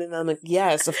mention, and I'm like,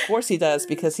 yes, of course he does,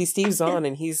 because he's Steve Zahn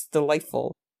and he's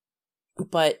delightful.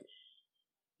 But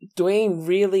Dwayne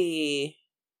really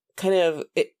kind of,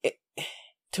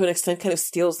 to an extent, kind of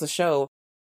steals the show,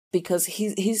 because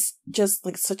he's just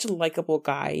like such a likable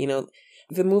guy. You know,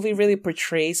 the movie really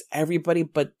portrays everybody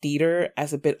but Dieter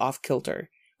as a bit off kilter.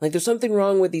 Like there's something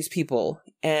wrong with these people,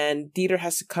 and Dieter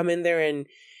has to come in there and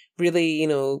really, you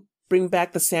know, bring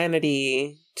back the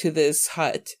sanity to this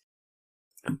hut.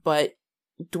 But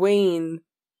Dwayne,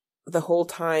 the whole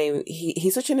time,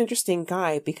 he's such an interesting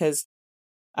guy, because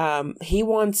he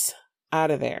wants out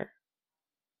of there.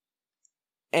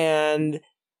 And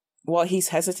while he's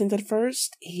hesitant at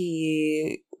first,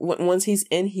 once he's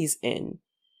in, he's in.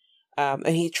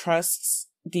 And he trusts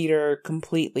Dieter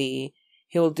completely.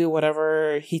 He'll do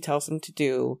whatever he tells him to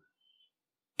do.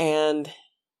 And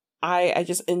I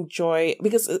just enjoy,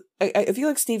 because I feel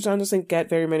like Steve Zahn doesn't get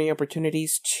very many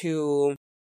opportunities to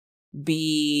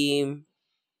play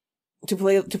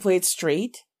it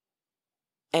straight.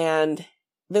 And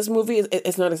this movie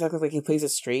it's not exactly like he plays it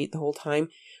straight the whole time,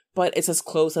 but it's as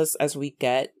close as we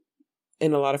get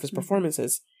in a lot of his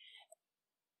performances.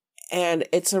 And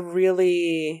it's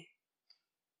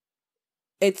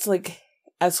like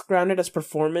as grounded as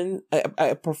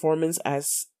a performance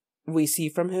as we see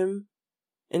from him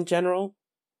in general.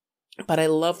 But I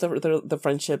love the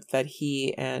friendship that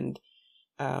he and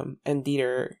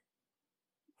Dieter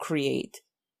create,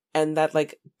 and that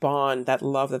like bond, that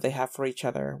love that they have for each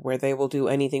other, where they will do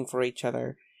anything for each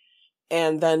other.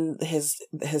 And then his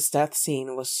death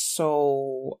scene was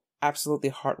so absolutely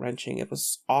heart-wrenching. It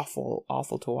was awful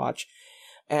to watch.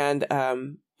 And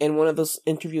in one of those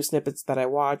interview snippets that I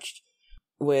watched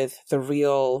with the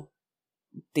real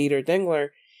Dieter Dengler,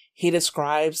 he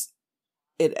describes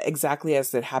it exactly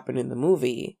as it happened in the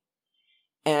movie.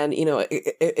 And, you know,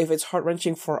 if it's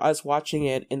heart-wrenching for us watching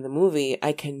it in the movie,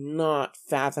 I cannot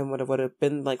fathom what it would have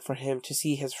been like for him to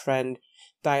see his friend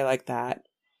die like that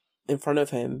in front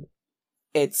of him.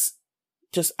 It's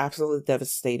just absolutely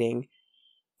devastating.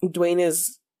 Dwayne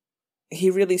he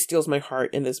really steals my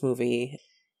heart in this movie.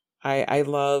 I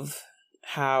love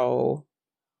how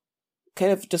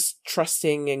kind of just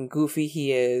trusting and goofy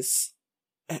he is.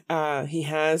 He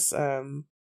has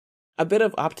a bit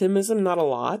of optimism, not a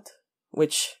lot,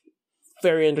 which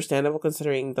very understandable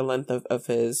considering the length of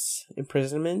his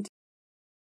imprisonment.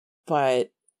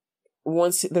 But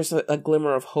once there's a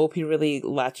glimmer of hope, he really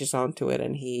latches onto it,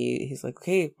 and he's like,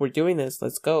 okay, we're doing this,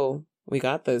 let's go, we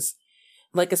got this.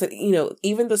 Like I said, you know,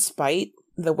 even despite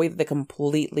the way that they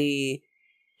completely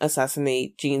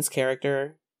assassinate Gene's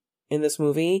character in this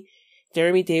movie,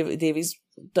 Jeremy Davies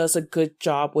does a good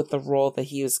job with the role that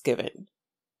he was given.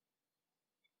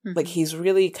 Mm-hmm. Like, he's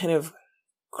really kind of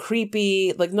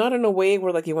creepy, like not in a way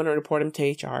where like you want to report him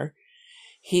to HR.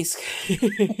 He's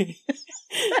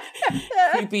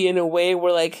creepy in a way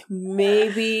where like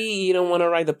maybe you don't want to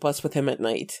ride the bus with him at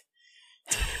night.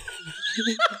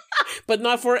 But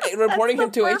not for reporting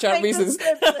him to HR reasons.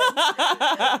 That's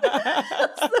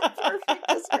the perfect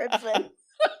description.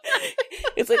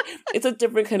 It's a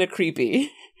different kind of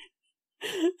creepy.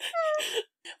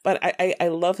 But I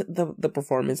love the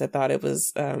performance. I thought it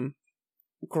was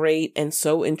great and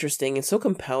so interesting and so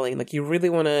compelling. Like, you really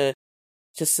want to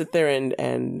just sit there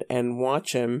and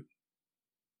watch him.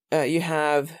 You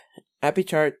have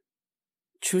Apichart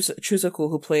Chusaku,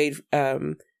 who played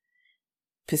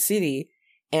Pisiri,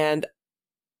 and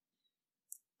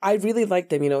I really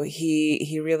liked him. You know,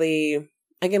 he really,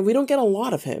 again, we don't get a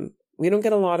lot of him.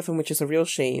 Which is a real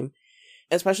shame,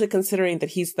 especially considering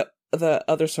that he's the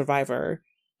other survivor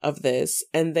of this,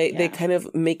 and they kind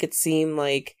of make it seem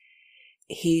like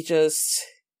he just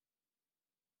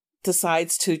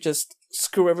decides to just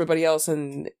screw everybody else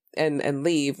and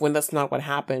leave, when that's not what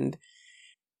happened.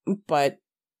 But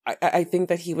I think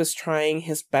that he was trying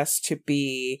his best to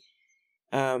be,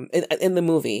 in the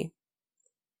movie,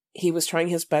 he was trying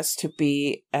his best to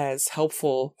be as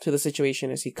helpful to the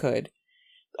situation as he could.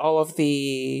 All of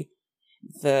the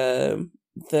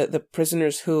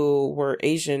prisoners who were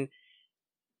Asian,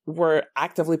 were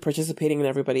actively participating in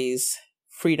everybody's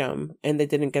freedom, and they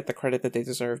didn't get the credit that they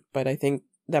deserved. But I think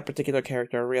that particular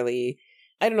character really,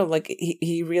 I don't know, like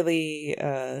he really,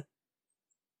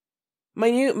 my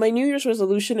New Year's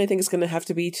resolution, I think, is going to have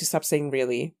to be to stop saying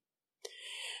really.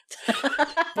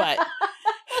 But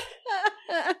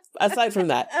aside from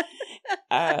that,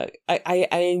 I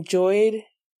enjoyed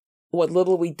what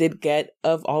little we did get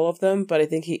of all of them, but I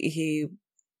think he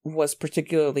was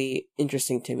particularly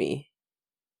interesting to me.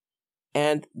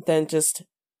 And then just,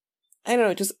 I don't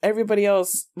know, just everybody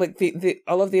else, like the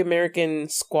all of the American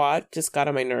squad just got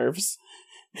on my nerves.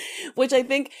 Which I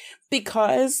think,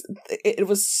 because it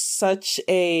was such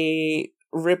a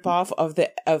ripoff of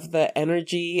the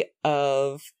energy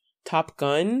of Top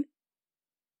Gun,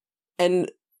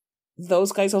 and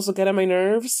those guys also get on my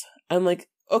nerves. I'm like,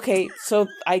 okay, so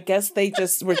I guess they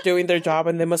just were doing their job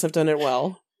and they must have done it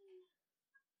well.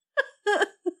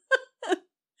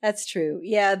 That's true.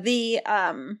 Yeah, the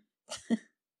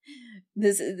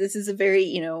this is a very,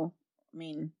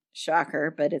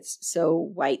 shocker, but it's so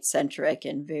white centric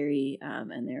and very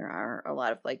and there are a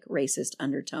lot of like racist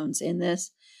undertones in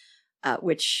this,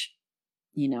 which,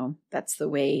 that's the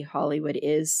way Hollywood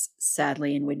is,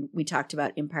 sadly. And when we talked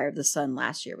about Empire of the Sun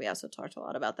last year, we also talked a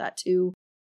lot about that too.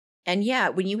 And yeah,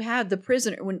 when you have the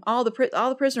prisoner, when all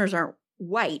the prisoners aren't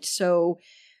white, so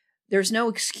there's no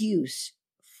excuse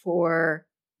for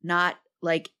not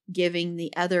like giving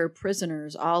the other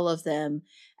prisoners, all of them,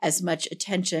 as much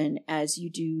attention as you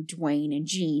do Dwayne and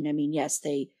Gene. I mean, yes,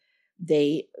 they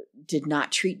did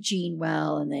not treat Gene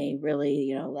well, and they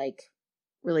really,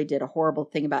 really did a horrible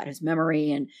thing about his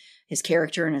memory and his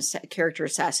character and his character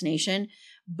assassination.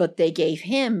 But they gave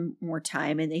him more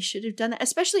time, and they should have done that,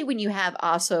 especially when you have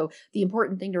also the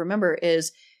important thing to remember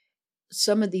is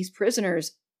some of these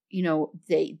prisoners,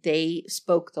 they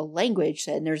spoke the language,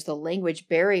 and there's the language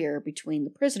barrier between the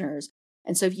prisoners.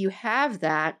 And so if you have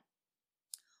that,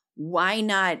 why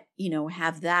not,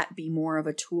 have that be more of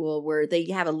a tool where they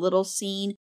have a little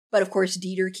scene, but of course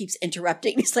Dieter keeps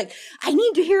interrupting. He's like, I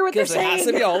need to hear what they're saying. It has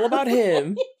to be all about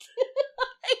him.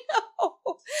 I know.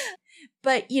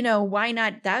 But, why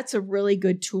not? That's a really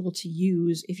good tool to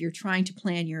use if you're trying to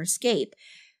plan your escape.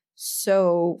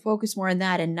 So focus more on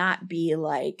that and not be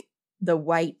like the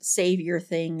white savior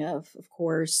thing of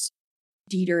course,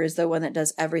 Dieter is the one that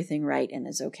does everything right and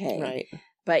is okay. Right.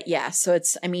 But yeah, so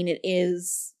it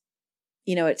is,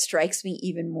 it strikes me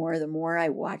even more the more I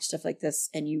watch stuff like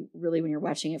this. And you really, when you're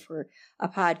watching it for a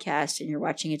podcast and you're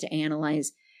watching it to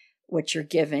analyze what you're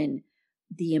given,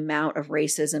 the amount of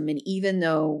racism. And even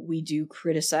though we do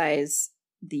criticize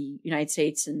the United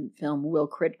States in film, will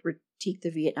critique the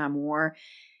Vietnam War,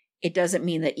 it doesn't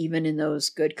mean that even in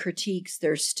those good critiques,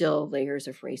 there's still layers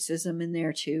of racism in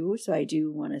there too. So I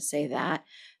do want to say that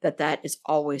is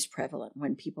always prevalent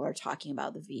when people are talking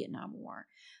about the Vietnam War.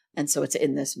 And so it's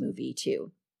in this movie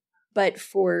too. But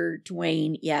for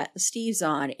Dwayne, yeah, Steve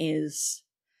Zahn is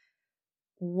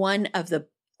one of the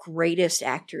greatest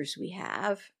actors we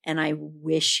have. And I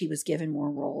wish he was given more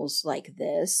roles like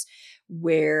this,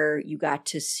 where you got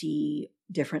to see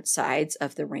different sides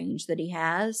of the range that he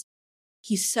has.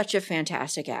 He's such a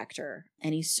fantastic actor,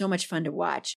 and he's so much fun to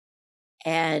watch.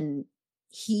 And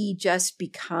he just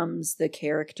becomes the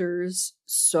characters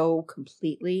so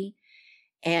completely.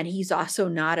 And he's also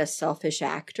not a selfish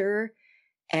actor,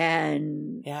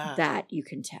 and that you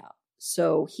can tell.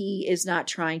 So he is not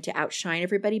trying to outshine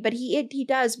everybody, but he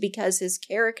does, because his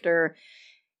character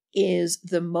is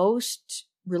the most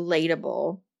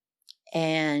relatable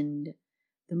and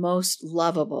the most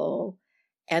lovable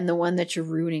and the one that you're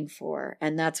rooting for.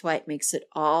 And that's why it makes it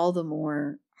all the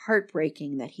more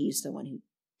heartbreaking that he's the one who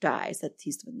dies, that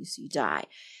he's the one you see die,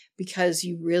 because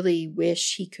you really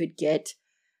wish he could get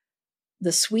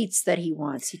the sweets that he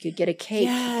wants. He could get a cake.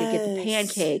 Yes. He could get the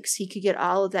pancakes. He could get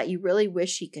all of that. You really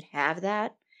wish he could have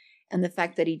that. And the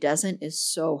fact that he doesn't is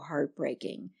so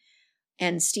heartbreaking.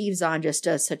 And Steve Zahn just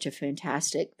does such a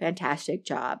fantastic, fantastic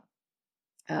job.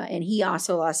 And he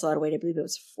also lost a lot of weight. I believe it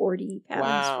was 40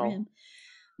 pounds for him.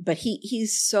 But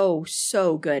he's so,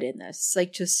 so good in this. It's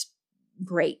like just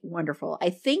great, wonderful.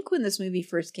 I think when this movie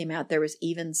first came out, there was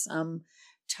even some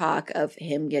talk of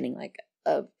him getting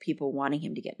of people wanting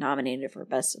him to get nominated for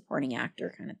Best Supporting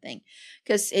Actor kind of thing,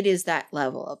 because it is that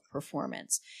level of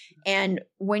performance. And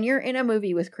when you're in a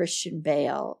movie with Christian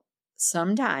Bale,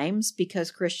 sometimes,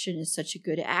 because Christian is such a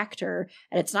good actor,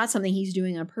 and it's not something he's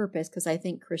doing on purpose, because I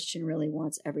think Christian really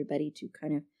wants everybody to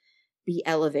kind of be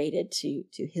elevated to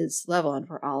his level and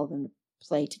for all of them to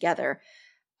play together.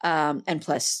 And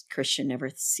plus, Christian never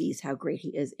sees how great he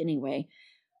is anyway.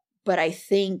 But I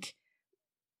think,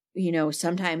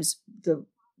 sometimes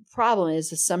problem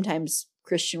is sometimes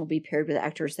Christian will be paired with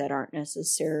actors that aren't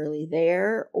necessarily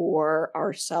there or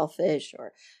are selfish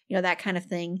or, that kind of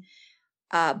thing.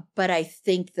 But I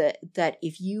think that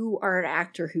if you are an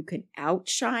actor who can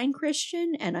outshine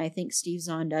Christian, and I think Steve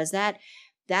Zahn does that,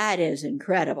 that is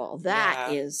incredible.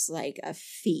 That is like a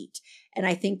feat. And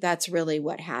I think that's really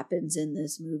what happens in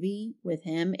this movie with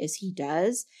him is he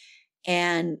does.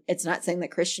 And it's not saying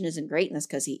that Christian isn't great in this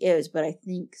because he is, but I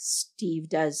think Steve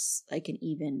does like an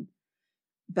even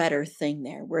better thing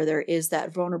there where there is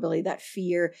that vulnerability, that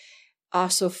fear,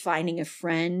 also finding a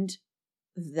friend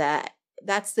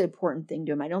that's the important thing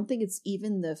to him. I don't think it's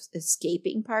even the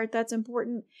escaping part that's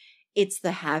important. It's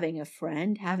the having a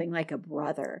friend, having like a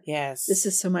brother. Yes. This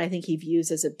is someone I think he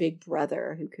views as a big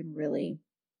brother who can really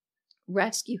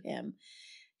rescue him.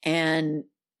 And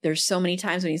there's so many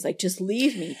times when he's like, just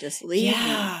leave me, just leave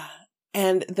me.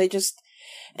 And they just,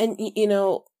 and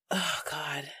oh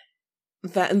God,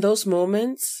 that in those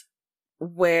moments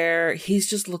where he's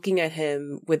just looking at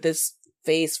him with this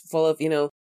face full of,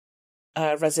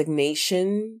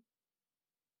 resignation,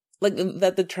 like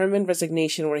that determined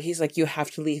resignation where he's like, you have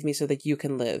to leave me so that you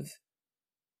can live.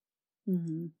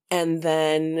 Mm-hmm. And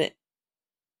then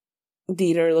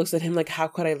Dieter looks at him like, how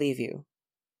could I leave you?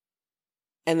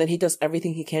 And then he does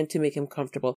everything he can to make him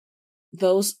comfortable.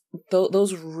 Those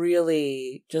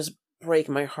really just break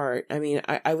my heart. I mean,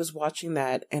 I was watching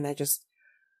that and I just,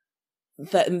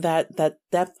 that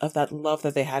depth of that love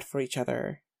that they had for each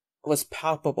other was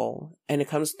palpable, and it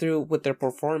comes through with their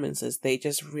performances. They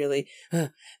just really,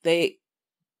 they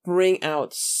bring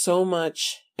out so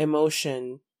much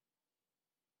emotion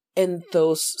in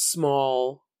those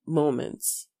small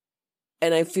moments.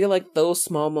 And I feel like those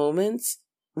small moments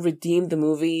redeem the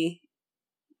movie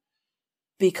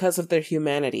because of their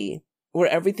humanity, where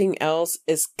everything else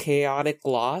is chaotic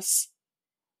loss.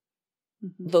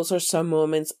 Mm-hmm. Those are some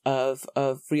moments of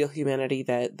real humanity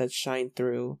that shine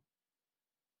through.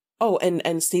 Oh,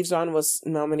 and Steve Zahn was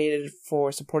nominated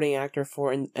for supporting actor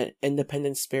for an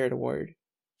Independent Spirit Award.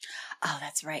 Oh,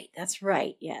 that's right. That's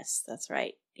right. Yes, that's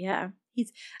right. Yeah.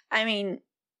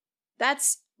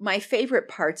 That's my favorite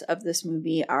parts of this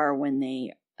movie are when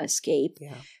they escape,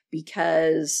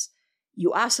 because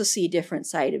you also see a different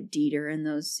side of Dieter in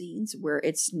those scenes where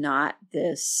it's not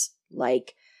this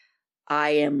like,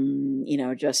 I am,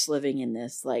 just living in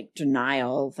this like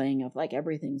denial thing of like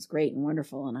everything's great and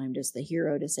wonderful and I'm just the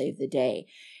hero to save the day.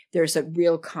 There's a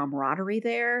real camaraderie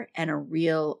there and a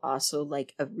real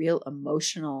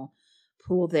emotional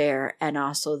pool there. And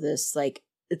also this like,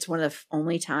 it's one of the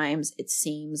only times it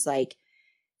seems like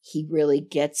he really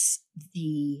gets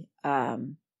the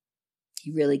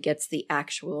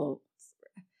actual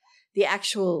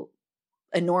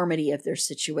enormity of their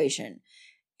situation.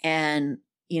 And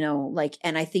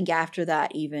and I think after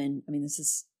that, this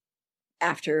is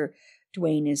after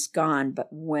Dwayne is gone, but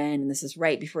this is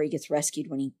right before he gets rescued,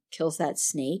 when he kills that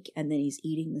snake and then he's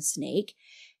eating the snake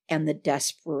and the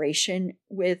desperation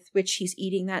with which he's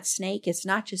eating that snake. It's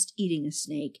not just eating a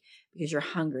snake because you're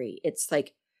hungry. It's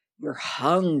like you're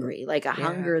hungry, like a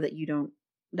hunger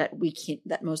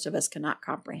that most of us cannot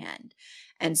comprehend.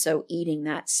 And so eating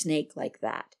that snake like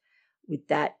that with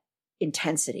that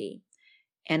intensity.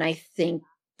 And I think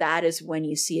that is when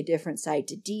you see a different side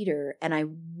to Dieter. And I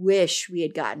wish we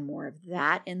had gotten more of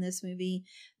that in this movie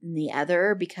than the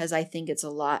other, because I think it's a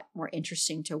lot more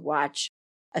interesting to watch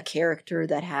a character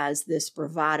that has this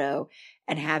bravado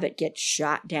and have it get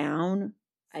shot down.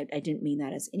 I didn't mean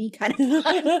that as any kind of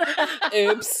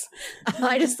oops.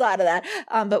 I just thought of that.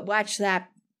 But watch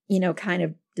that, kind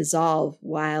of dissolve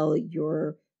while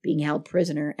you're being held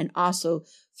prisoner, and also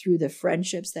through the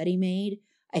friendships that he made.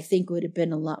 I think would have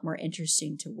been a lot more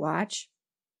interesting to watch.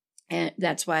 And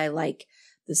that's why I like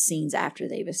the scenes after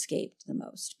they've escaped the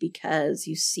most, because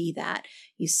you see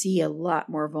a lot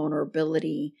more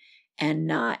vulnerability, and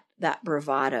not that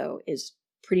bravado is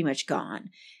pretty much gone.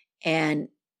 And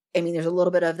there's a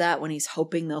little bit of that when he's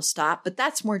hoping they'll stop, but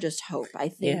that's more just hope. I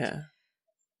think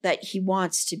that he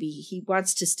wants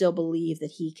to still believe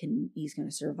that he's going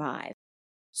to survive.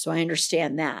 So I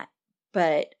understand that.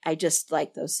 But I just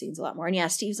like those scenes a lot more. And yeah,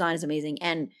 Steve Zahn is amazing.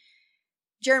 And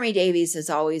Jeremy Davies has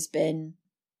always been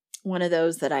one of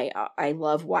those that I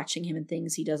love watching him in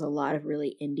things. He does a lot of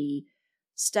really indie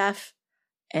stuff.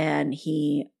 And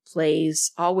he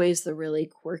plays always the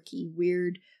really quirky,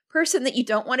 weird person that you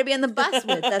don't want to be on the bus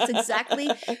with. That's exactly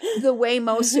the way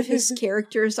most of his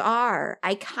characters are.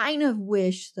 I kind of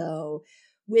wish, though,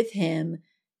 with him,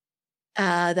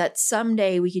 that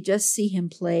someday we could just see him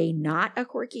play not a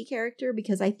quirky character,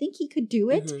 because I think he could do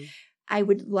it. Mm-hmm. I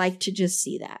would like to just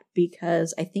see that,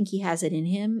 because I think he has it in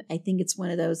him. I think it's one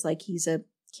of those, like, he's a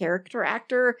character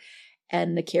actor,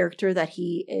 and the character that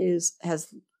he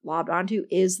has lobbed onto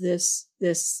is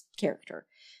this character.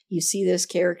 You see this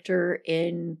character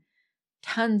in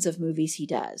tons of movies he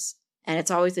does, and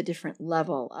it's always a different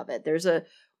level of it. There's a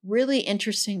really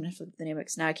interesting, the name of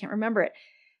it now, I can't remember it.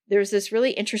 There's this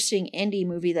really interesting indie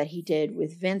movie that he did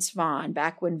with Vince Vaughn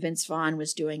back when Vince Vaughn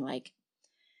was doing like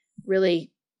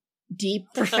really deep,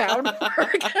 profound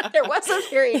work. There was a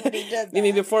period that he did that. You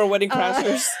mean before Wedding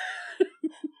Crashers?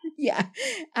 Yeah.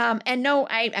 And no,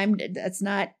 that's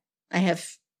not, I have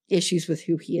issues with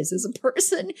who he is as a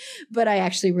person, but I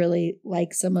actually really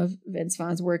like some of Vince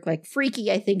Vaughn's work. Like Freaky,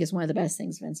 I think, is one of the best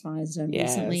things Vince Vaughn has done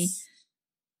recently.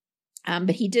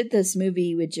 But he did this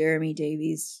movie with Jeremy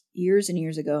Davies years and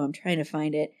years ago. I'm trying to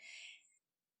find it.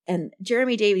 And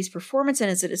Jeremy Davies' performance in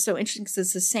it is so interesting because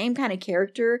it's the same kind of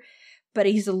character, but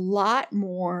he's a lot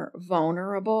more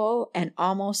vulnerable and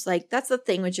almost like, that's the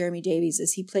thing with Jeremy Davies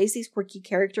is he plays these quirky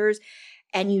characters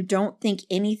and you don't think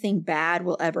anything bad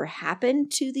will ever happen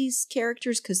to these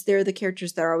characters because they're the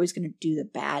characters that are always going to do the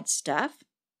bad stuff.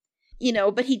 You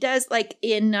know, but he does like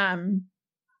in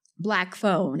Black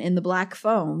Phone. In the Black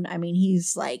Phone, I mean,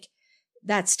 he's like,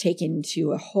 that's taken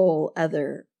to a whole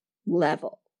other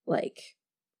level, like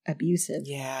abusive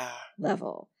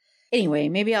level. Anyway,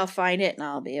 maybe I'll find it and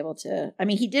I'll be able to. I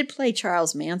mean, he did play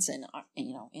Charles Manson,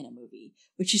 you know, in a movie,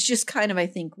 which is just kind of, I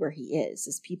think, where he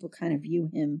is people kind of view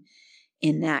him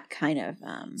in that kind of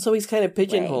so he's kind of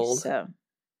pigeonholed. Way, so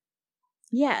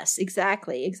yes,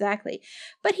 exactly.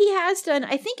 But he has done,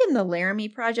 I think in the Laramie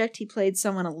Project, he played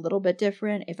someone a little bit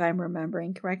different, if I'm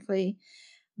remembering correctly.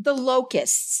 The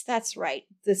Locusts, that's right.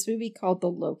 This movie called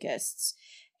The Locusts.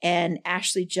 And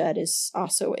Ashley Judd is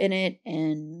also in it.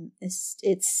 And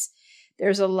it's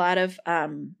there's a lot of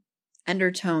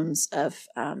undertones of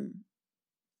kind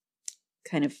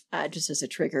of, just as a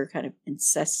trigger, kind of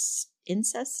incest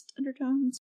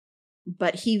undertones.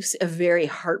 But he's a very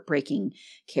heartbreaking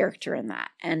character in that.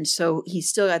 And so he's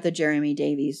still got the Jeremy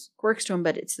Davies quirks to him,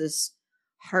 but it's this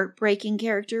heartbreaking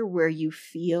character where you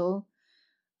feel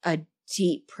a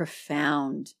deep,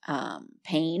 profound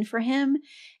pain for him.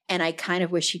 And I kind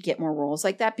of wish he'd get more roles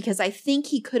like that because I think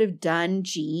he could have done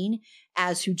Gene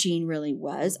as who Gene really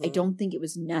was. Mm-hmm. I don't think it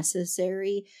was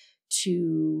necessary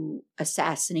to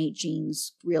assassinate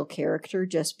Gene's real character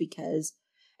just because,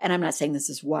 and I'm not saying this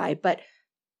is why, but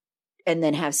and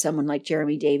then have someone like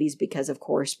Jeremy Davies because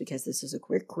this is a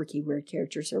quirky, weird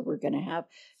character, so we're going to have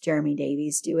Jeremy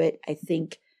Davies do it. I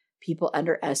think people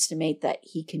underestimate that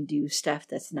he can do stuff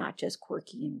that's not just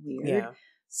quirky and weird. Yeah.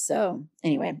 So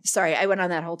anyway, sorry, I went on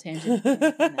that whole tangent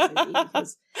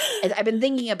because I've been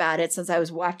thinking about it since I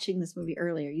was watching this movie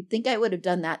earlier. You'd think I would have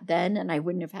done that then and I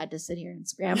wouldn't have had to sit here and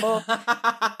scramble.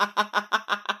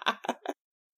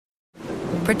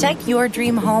 Protect your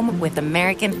dream home with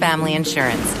American Family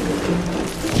Insurance.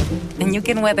 And you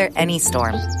can weather any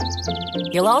storm.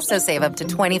 You'll also save up to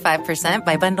 25%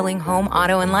 by bundling home,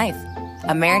 auto, and life.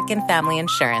 American Family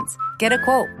Insurance. Get a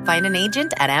quote. Find an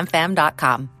agent at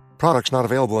amfam.com. Products not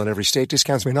available in every state.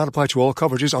 Discounts may not apply to all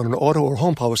coverages on an auto or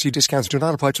home policy. Discounts do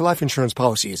not apply to life insurance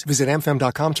policies. Visit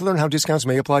amfam.com to learn how discounts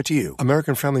may apply to you.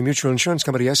 American Family Mutual Insurance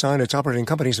Company, S.I. and its operating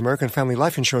companies, American Family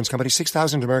Life Insurance Company,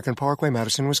 6000 American Parkway,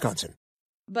 Madison, Wisconsin.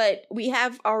 But we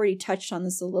have already touched on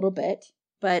this a little bit,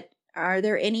 but are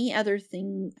there any other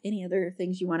things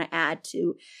you want to add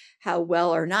to how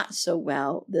well or not so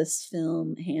well this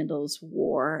film handles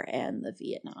war and the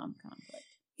Vietnam conflict?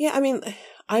 Yeah, I mean,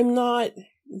 I'm not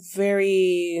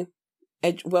very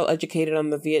well educated on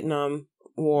the Vietnam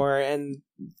War and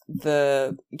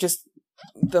the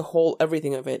whole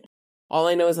everything of it. All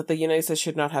I know is that the United States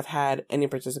should not have had any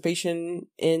participation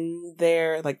in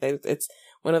there. Like, it's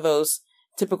one of those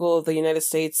typical of the United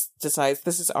States decides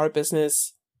this is our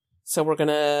business, so we're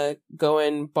gonna go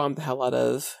and bomb the hell out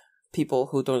of people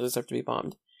who don't deserve to be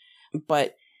bombed.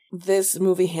 But this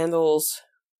movie handles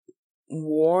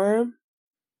war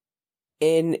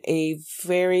in a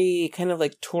very kind of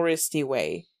like touristy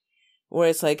way, where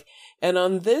it's like, and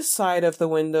on this side of the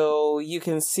window, you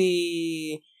can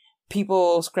see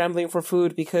people scrambling for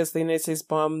food because the United States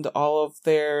bombed all of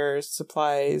their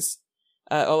supplies,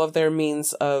 all of their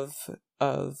means of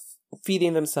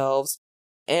feeding themselves.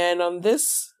 And on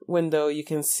this window, you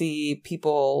can see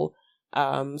people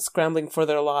scrambling for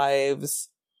their lives.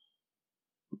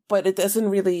 But it doesn't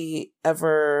really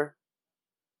ever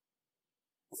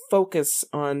focus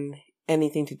on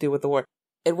anything to do with the war.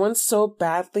 It wants so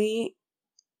badly,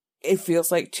 it feels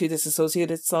like to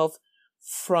disassociate itself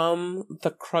from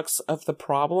the crux of the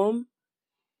problem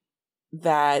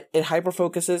that it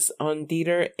hyper-focuses on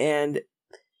Dieter and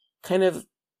kind of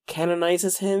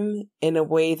canonizes him in a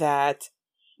way that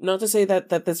Not to say that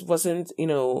this wasn't, you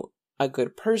know, a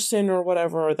good person or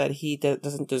whatever, or that he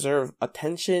doesn't deserve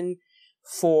attention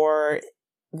for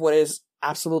what is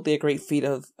absolutely a great feat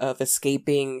of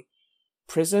escaping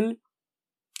prison.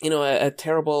 You know, a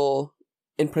terrible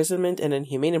imprisonment and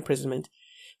inhumane imprisonment.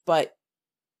 But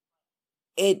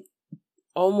it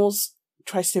almost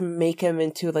tries to make him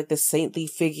into like the saintly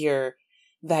figure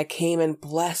that came and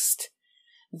blessed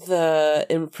the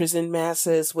imprisoned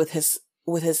masses with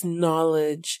his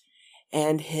knowledge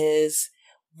and his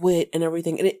wit and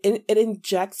everything. And it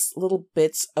injects little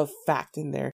bits of fact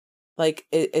in there. Like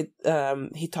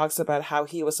he talks about how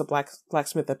he was a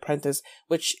blacksmith apprentice,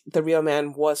 which the real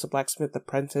man was a blacksmith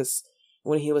apprentice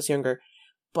when he was younger.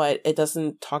 But it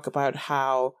doesn't talk about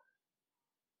how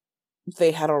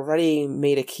they had already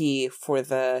made a key for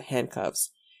the handcuffs.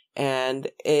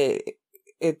 And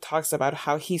it talks about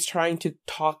how he's trying to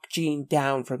talk Gene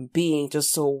down from being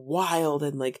just so wild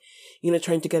and like, you know,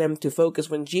 trying to get him to focus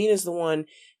when Gene is the one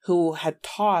who had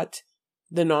taught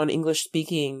the non-English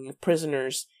speaking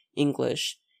prisoners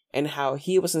English, and how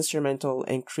he was instrumental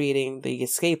in creating the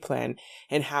escape plan,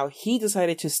 and how he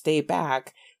decided to stay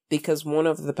back because one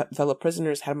of the fellow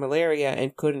prisoners had malaria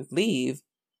and couldn't leave.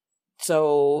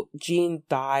 So Gene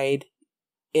died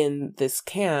in this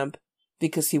camp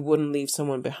because he wouldn't leave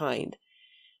someone behind.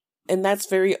 And that's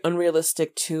very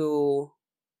unrealistic to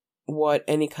what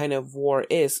any kind of war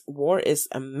is. War is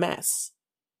a mess.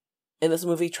 And this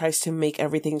movie tries to make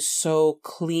everything so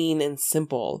clean and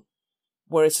simple,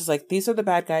 where it's just like, these are the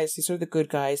bad guys, these are the good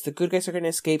guys. The good guys are going to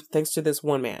escape thanks to this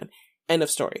one man. End of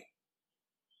story.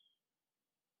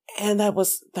 And that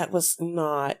was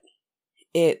not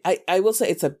it. I will say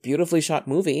it's a beautifully shot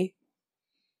movie.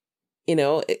 You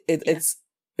know, it's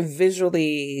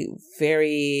visually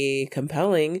very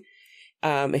compelling.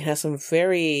 It has some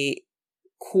very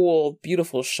cool,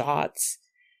 beautiful shots.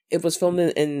 It was filmed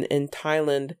in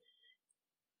Thailand,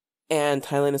 and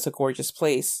Thailand is a gorgeous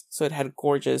place, so it had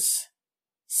gorgeous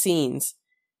scenes.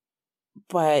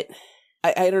 But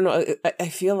I don't know, I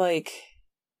feel like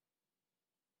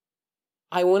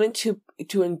I wanted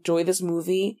to enjoy this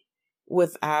movie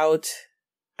without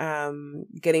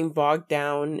getting bogged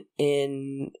down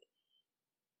in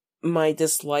my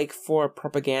dislike for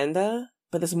propaganda,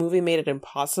 but this movie made it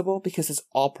impossible because it's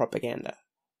all propaganda.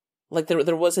 Like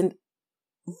there wasn't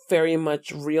very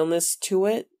much realness to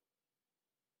it,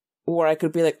 where I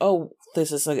could be like, oh,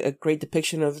 this is a great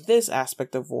depiction of this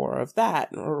aspect of war, of that,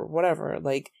 or whatever.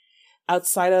 Like,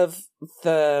 outside of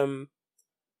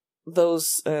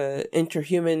those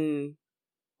interhuman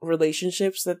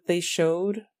relationships that they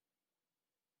showed,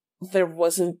 there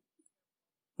wasn't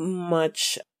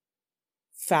much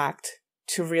fact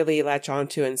to really latch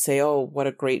onto and say, oh, what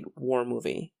a great war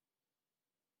movie.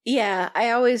 Yeah,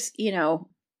 I always, you know,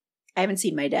 I haven't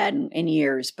seen my dad in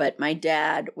years, but my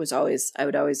dad was always, I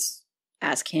would always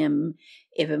ask him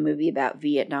if a movie about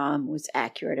Vietnam was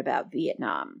accurate about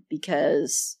Vietnam,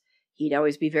 because he'd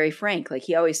always be very frank. Like,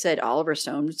 he always said Oliver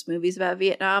Stone's movies about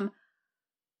Vietnam,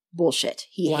 bullshit.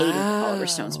 He hated Oliver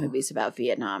Stone's movies about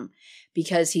Vietnam,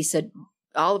 because he said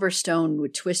Oliver Stone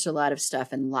would twist a lot of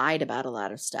stuff and lied about a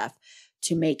lot of stuff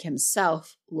to make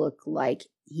himself look like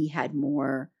he had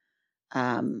more,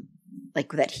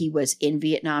 like that he was in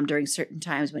Vietnam during certain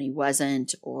times when he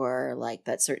wasn't, or like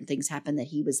that certain things happened that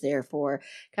he was there for,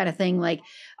 kind of thing. Like,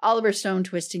 Oliver Stone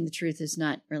twisting the truth is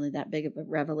not really that big of a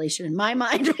revelation in my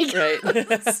mind,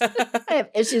 because I have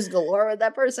issues galore with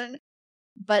that person.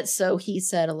 But so he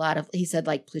said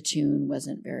like Platoon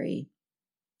wasn't very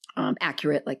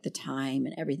accurate, like the time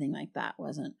and everything like that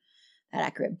wasn't that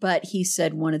accurate. But he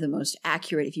said one of the most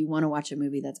accurate, if you want to watch a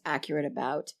movie that's accurate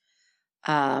about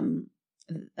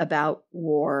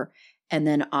war, and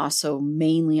then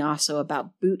mainly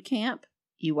about boot camp,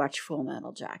 you watch Full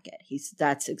Metal Jacket.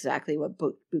 That's exactly what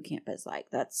boot camp is like.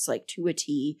 That's like to a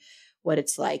T what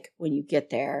it's like when you get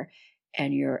there,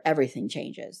 and everything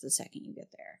changes the second you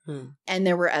get there. And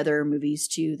there were other movies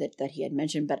too that he had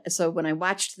mentioned. But so when I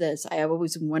watched this, I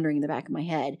always been wondering in the back of my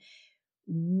head,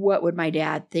 what would my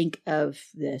dad think of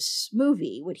this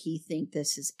movie? Would he think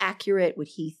this is accurate? Would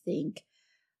he think,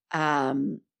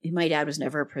 my dad was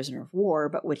never a prisoner of war,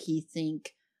 but would he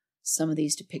think some of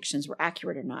these depictions were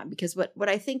accurate or not? Because what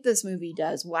I think this movie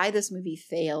does, why this movie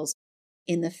fails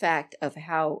in the fact of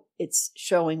how it's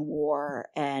showing war,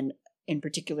 and in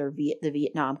particular the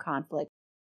Vietnam conflict,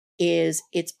 is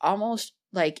it's almost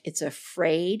like it's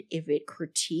afraid if it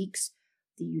critiques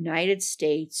the United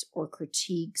States or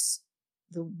critiques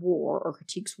the war or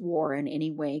critiques war in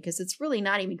any way, because it's really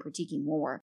not even critiquing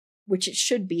war, which it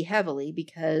should be heavily,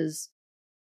 because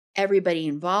everybody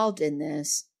involved in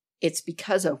this, it's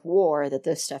because of war that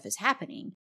this stuff is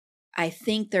happening. I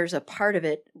think there's a part of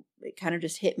it kind of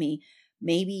just hit me.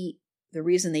 Maybe the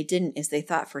reason they didn't is they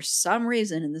thought for some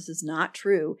reason, and this is not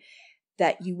true,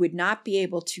 that you would not be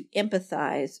able to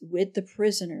empathize with the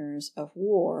prisoners of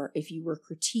war if you were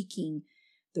critiquing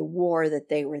the war that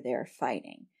they were there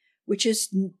fighting, which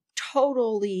is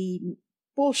totally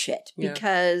bullshit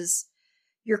because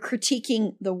you're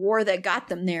critiquing the war that got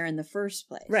them there in the first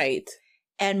place. Right.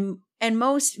 And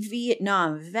most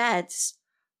Vietnam vets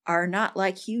are not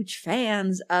like huge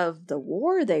fans of the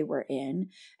war they were in,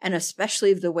 and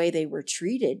especially of the way they were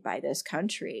treated by this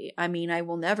country. I mean, I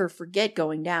will never forget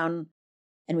going down,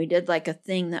 and we did like a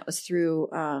thing that was through,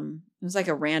 it was like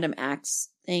a random acts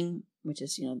thing, which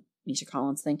is, Misha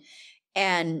Collins thing.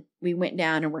 And we went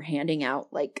down and we're handing out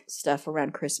like stuff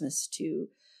around Christmas to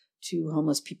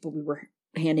homeless people. We were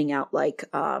handing out like,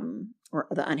 or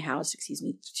the unhoused,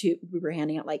 we were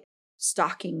handing out like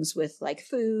stockings with like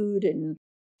food and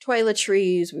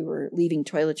toiletries. We were leaving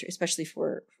toiletries, especially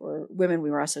for women. We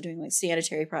were also doing like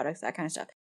sanitary products, that kind of stuff.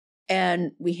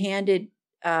 And we handed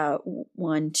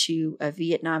one to a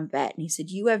Vietnam vet, and he said,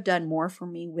 "You have done more for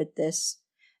me with this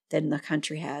than the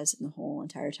country has in the whole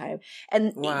entire time." And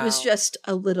It was just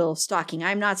a little stocking.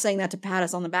 I'm not saying that to pat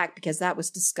us on the back because that was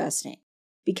disgusting,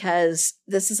 because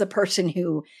this is a person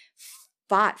who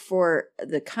fought for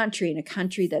the country in a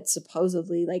country that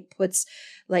supposedly like puts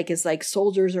like is like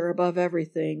soldiers are above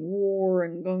everything, war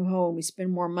and going home. We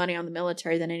spend more money on the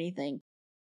military than anything,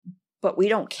 but we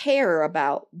don't care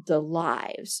about the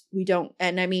lives. We don't.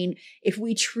 And I mean, if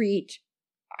we treat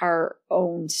our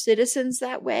own citizens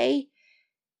that way,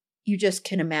 you just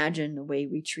can imagine the way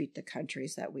we treat the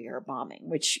countries that we are bombing,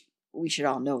 which we should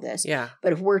all know this. Yeah.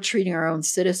 But if we're treating our own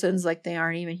citizens like they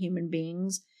aren't even human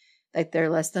beings, like they're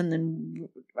less than,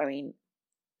 I mean,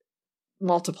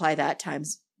 multiply that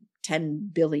times 10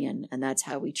 billion, and that's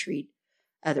how we treat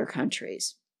other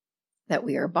countries that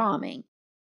we are bombing.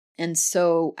 And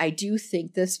so I do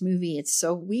think this movie, it's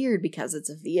so weird because it's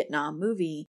a Vietnam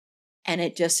movie and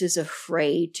it just is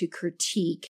afraid to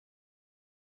critique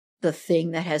the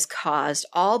thing that has caused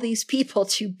all these people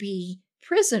to be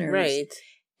prisoners. Right.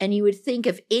 And you would think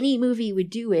if any movie would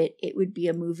do it, it would be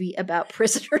a movie about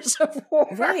prisoners of war.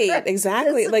 Right,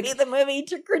 exactly. This would be the movie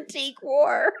to critique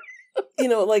war.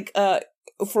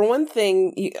 For one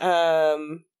thing,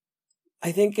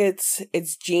 I think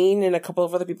it's Gene and a couple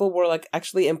of other people were like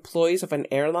actually employees of an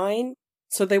airline.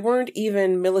 So they weren't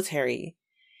even military.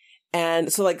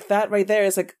 And so like that right there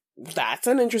is like, that's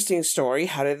an interesting story.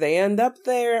 How did they end up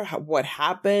there? What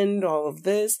happened? All of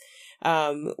this.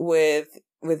 With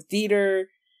Dieter,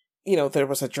 there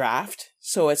was a draft.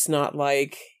 So it's not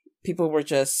like people were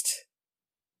just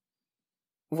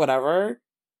whatever.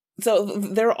 So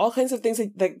there are all kinds of things that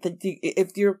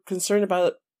if you're concerned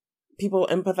about people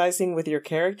empathizing with your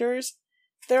characters,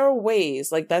 there are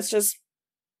ways. Like, that's just,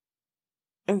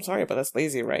 I'm sorry, but that's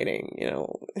lazy writing,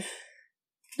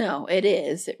 No, it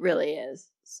is. It really is.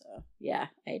 So, yeah,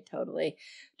 I totally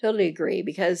agree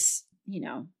because,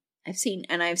 I've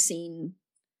seen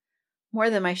more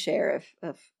than my share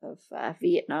of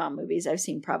Vietnam movies. I've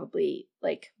seen probably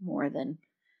like more than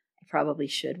I probably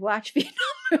should watch Vietnam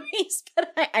movies,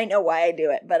 but I know why I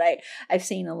do it. But I've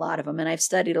seen a lot of them, and I've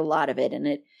studied a lot of it,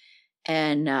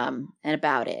 and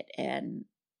about it, and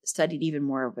studied even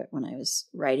more of it when I was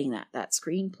writing that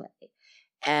screenplay.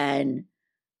 And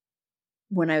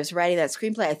when I was writing that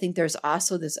screenplay, I think there's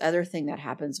also this other thing that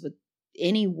happens with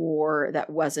any war that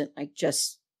wasn't like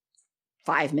just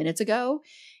 5 minutes ago,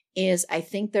 is I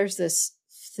think there's this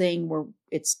thing where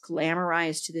it's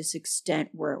glamorized to this extent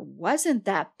where it wasn't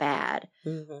that bad,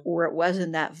 mm-hmm. or it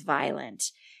wasn't that violent,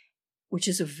 which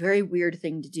is a very weird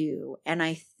thing to do. And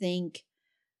I think,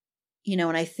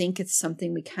 it's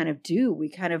something we kind of do. We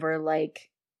kind of are like,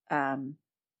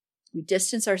 we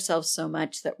distance ourselves so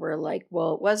much that we're like,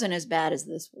 well, it wasn't as bad as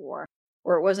this war,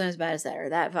 or it wasn't as bad as that, or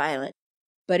that violent.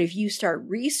 But if you start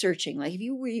researching, like if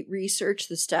you research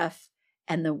the stuff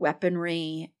and the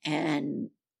weaponry and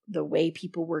the way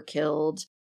people were killed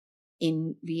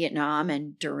in Vietnam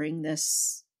and during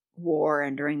this war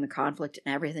and during the conflict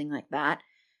and everything like that,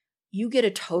 you get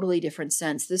a totally different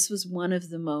sense. This was one of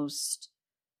the most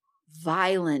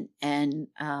violent and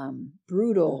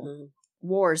brutal mm-hmm.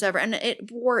 wars ever. And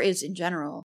war is in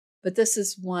general, but this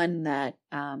is one that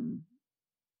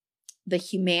the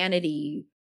humanity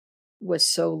was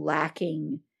so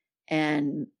lacking.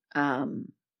 And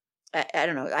I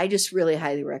don't know. I just really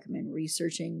highly recommend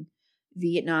researching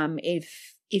Vietnam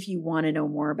if you want to know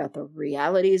more about the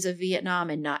realities of Vietnam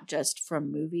and not just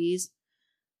from movies.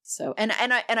 So, and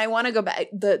I want to go back.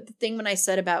 The thing when I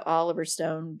said about Oliver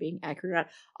Stone being accurate,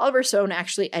 Oliver Stone,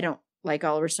 actually, I don't like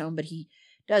Oliver Stone, but he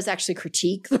does actually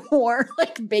critique the war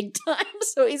like big time.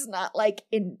 So he's not like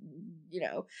in,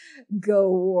 go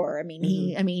war. I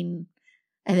mean,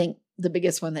 I think the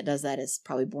biggest one that does that is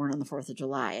probably Born on the 4th of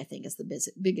July, I think is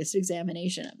the biggest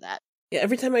examination of that. Yeah,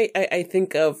 every time I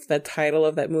think of that title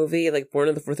of that movie, like Born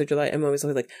on the 4th of July, I'm always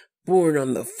like, Born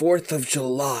on the 4th of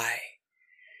July.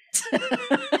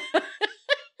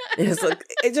 It's like,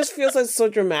 it just feels like so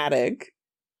dramatic.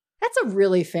 That's a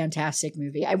really fantastic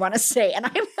movie, I want to say. And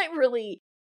I really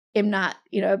am not,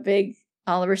 a big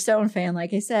Oliver Stone fan,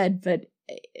 like I said, but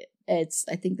I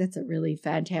think that's a really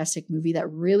fantastic movie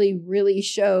that really, really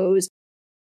shows,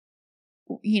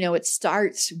 it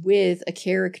starts with a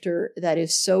character that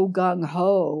is so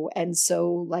gung-ho and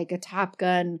so like a Top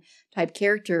Gun type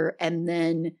character, and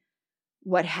then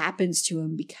what happens to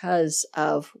him because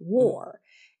of war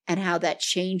and how that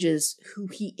changes who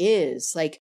he is.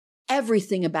 Like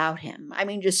everything about him,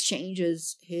 just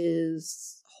changes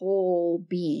his whole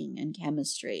being and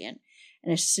chemistry. And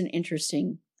it's just an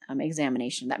interesting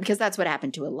examination of that, because that's what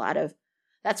happened to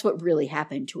that's what really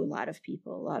happened to a lot of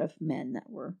people, a lot of men that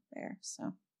were there.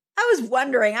 So I was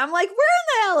wondering, I'm like, where in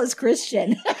the hell is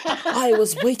Christian? I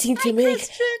was waiting to make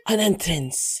Christian an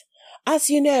entrance. As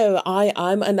you know,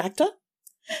 I'm an actor.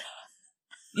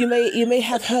 You may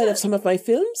have heard of some of my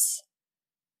films.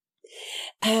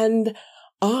 And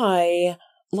I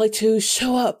like to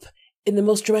show up in the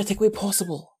most dramatic way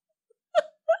possible.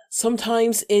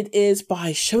 Sometimes it is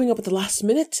by showing up at the last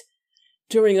minute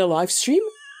during a live stream.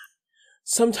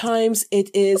 Sometimes it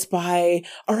is by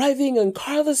arriving on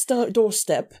Carla's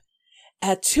doorstep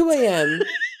at 2 a.m.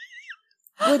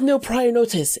 with no prior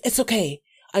notice. It's okay.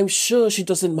 I'm sure she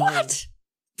doesn't mind. What?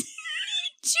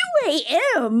 2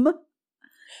 a.m.?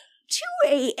 2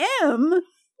 a.m.?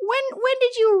 When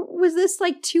did you, was this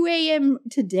like 2 a.m.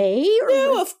 today?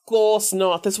 No, of course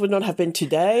not. This would not have been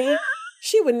today.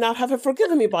 She would not have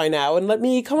forgiven me by now and let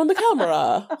me come on the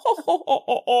camera.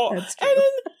 That's true.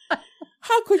 Ellen,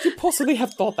 how could you possibly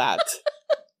have thought that?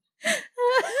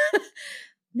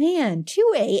 Man,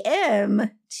 2 a.m.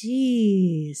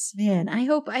 Jeez, man. I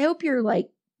hope you're like,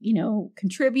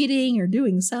 contributing or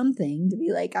doing something to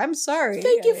be like, I'm sorry.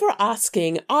 Thank you for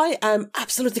asking. I am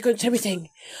absolutely contributing.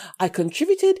 I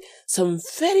contributed some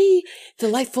very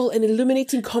delightful and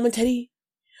illuminating commentary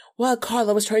while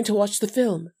Carla was trying to watch the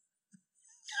film.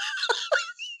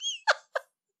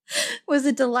 Was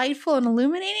it delightful and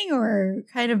illuminating, or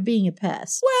kind of being a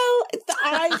pest? Well,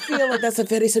 I feel like that's a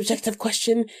very subjective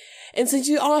question. And since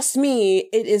you asked me,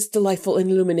 it is delightful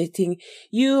and illuminating.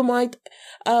 You might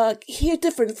hear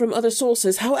different from other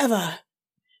sources. However,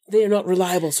 they are not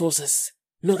reliable sources.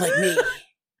 Not like me.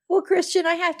 Well, Christian,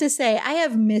 I have to say, I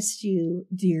have missed you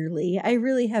dearly. I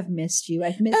really have missed you.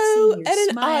 I've missed seeing your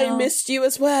smile. I missed you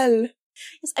as well.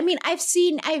 Yes,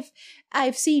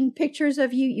 I've seen pictures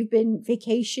of you. You've been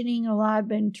vacationing a lot,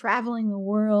 been traveling the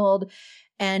world,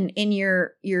 and in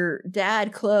your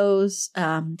dad clothes.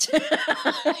 But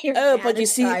you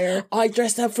see, I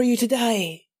dressed up for you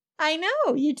today. I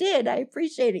know you did. I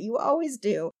appreciate it. You always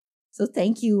do. So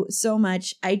thank you so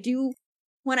much. I do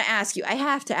want to ask you. I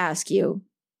have to ask you.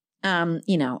 I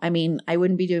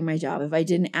wouldn't be doing my job if I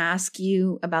didn't ask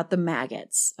you about the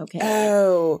maggots. Okay.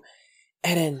 Oh,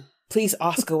 Eden, please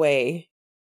ask away.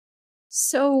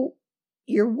 So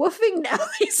you're woofing down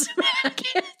these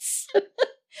maggots.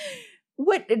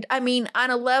 On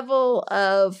a level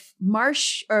of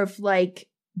like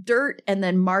dirt and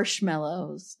then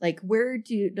marshmallows, like where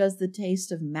does the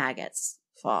taste of maggots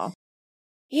fall?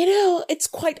 It's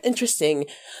quite interesting.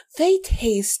 They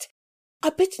taste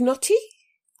a bit nutty,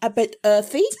 a bit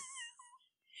earthy.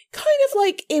 Kind of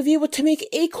like if you were to make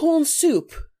acorn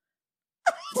soup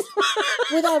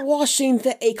without washing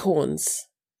the acorns.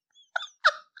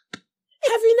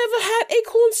 Have you never had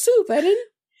acorn soup, Eden?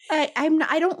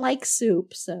 I don't like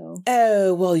soup, so.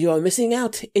 Oh, well, you're missing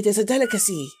out. It is a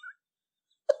delicacy.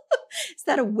 Is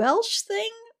that a Welsh thing?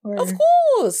 Or? Of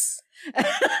course.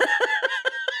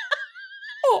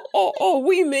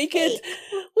 We make it.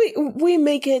 We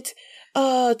make it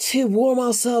to warm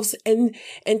ourselves and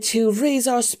to raise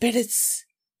our spirits,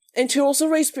 and to also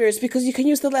raise spirits, because you can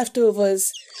use the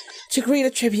leftovers to create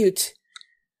a tribute.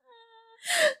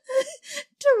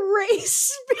 To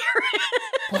raise spirit.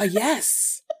 Why,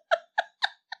 yes.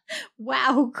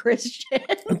 Wow, Christian.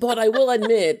 But I will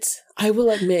admit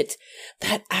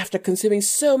that after consuming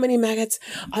so many maggots,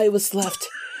 I was left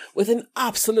with an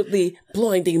absolutely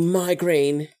blinding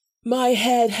migraine. My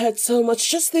head hurt so much,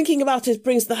 just thinking about it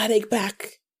brings the headache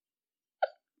back.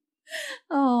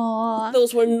 Aww.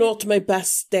 Those were not my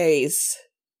best days.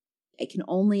 I can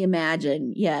only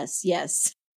imagine. Yes.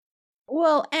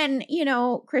 Well, and,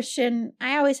 Christian,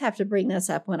 I always have to bring this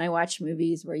up when I watch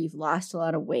movies where you've lost a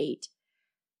lot of weight.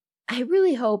 I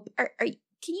really hope, can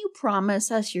you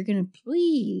promise us you're going to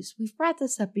please, we've brought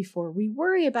this up before, we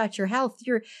worry about your health.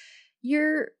 You're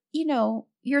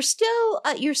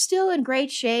still in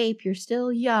great shape. You're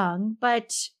still young,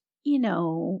 but, you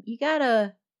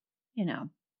gotta,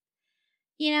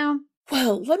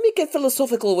 Well, let me get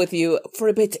philosophical with you for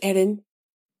a bit, Erin.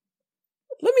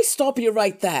 Let me stop you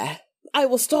right there. I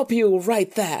will stop you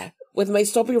right there with my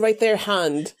stop you right there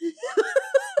hand.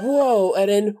 Whoa,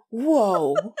 Erin,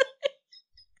 whoa.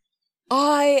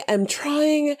 I am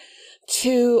trying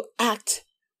to act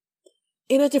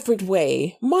in a different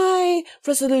way. My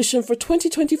resolution for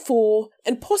 2024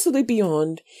 and possibly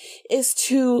beyond is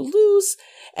to lose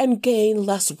and gain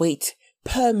less weight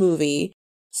per movie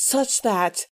such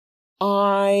that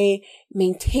I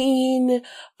maintain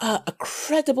a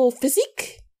credible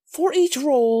physique for each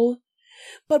role,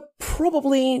 but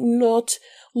probably not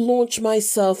launch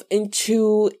myself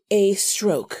into a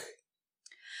stroke.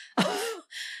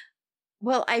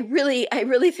 Well, I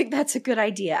really think that's a good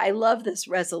idea. I love this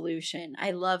resolution.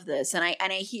 I love this. And I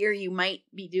hear you might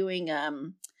be doing,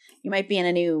 you might be in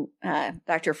a new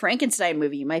Dr. Frankenstein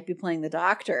movie. You might be playing the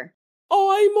doctor.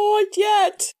 I might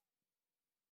yet.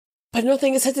 But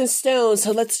nothing is set in stone,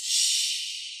 so let's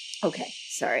shh. Okay.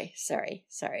 Sorry.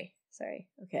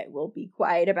 Okay, we'll be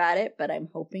quiet about it, but I'm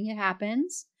hoping it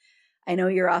happens. I know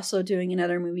you're also doing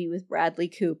another movie with Bradley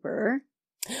Cooper.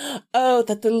 Oh,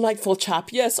 that delightful chap.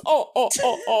 Yes.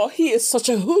 Oh, he is such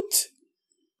a hoot.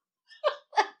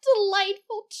 That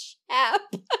delightful chap.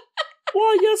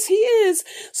 Why, yes, he is.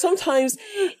 Sometimes,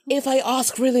 if I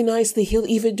ask really nicely, he'll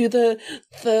even do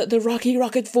the Rocky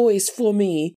Rocket voice for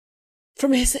me.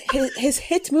 From his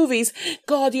hit movies,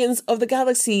 Guardians of the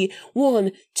Galaxy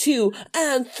 1, 2,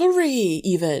 and 3,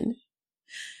 even.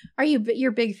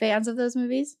 You're big fans of those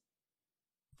movies?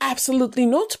 Absolutely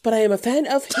not, but I am a fan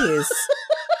of his.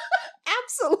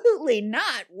 Absolutely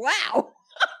not. Wow.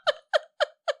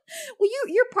 Well,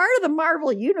 you're part of the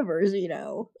Marvel universe,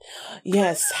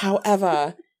 Yes,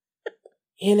 however,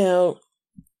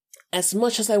 as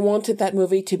much as I wanted that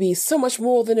movie to be so much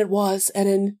more than it was,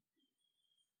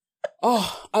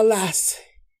 alas,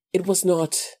 it was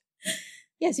not.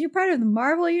 Yes, you're part of the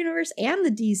Marvel universe and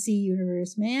the DC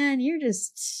universe, man. You're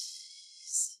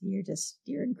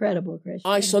incredible, Christian.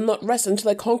 I shall not rest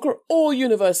until I conquer all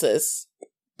universes.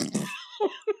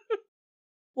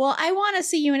 Well, I want to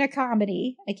see you in a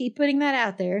comedy. I keep putting that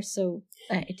out there, so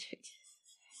come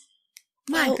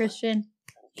on, Christian.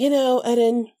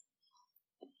 Erin,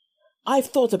 I've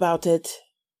thought about it.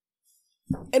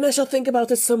 And I shall think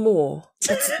about it some more.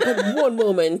 But one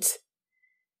moment.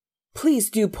 Please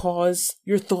do pause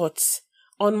your thoughts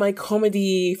on my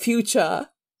comedy future.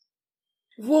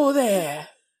 Whoa there.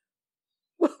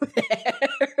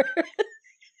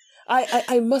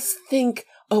 I must think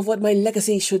of what my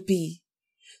legacy should be.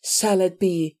 Shall it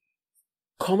be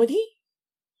comedy?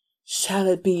 Shall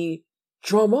it be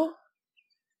drama?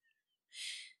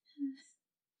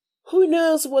 Who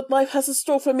knows what life has in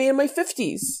store for me in my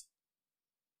 50s?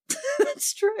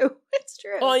 It's true. It's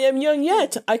true. I am young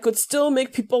yet. I could still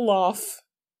make people laugh.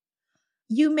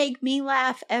 You make me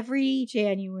laugh every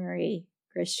January,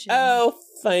 Christian. Oh,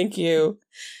 thank you.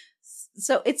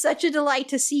 So it's such a delight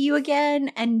to see you again,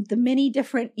 and the many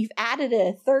different, you've added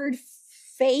a third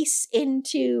face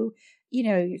into,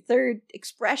 your third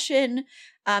expression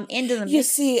into the mix. You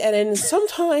see, and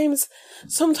sometimes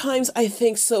I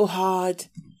think so hard,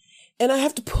 and I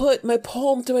have to put my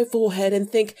palm to my forehead and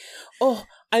think, oh,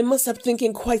 I must have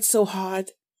thinking quite so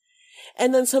hard.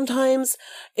 And then sometimes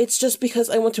it's just because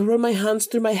I want to run my hands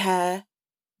through my hair.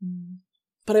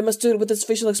 But I must do it with this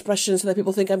facial expression so that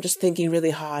people think I'm just thinking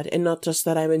really hard and not just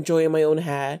that I'm enjoying my own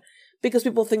hair. Because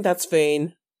people think that's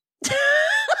vain.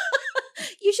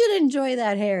 You should enjoy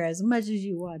that hair as much as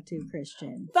you want to,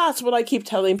 Christian. That's what I keep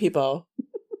telling people.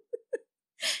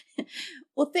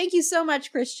 Well, thank you so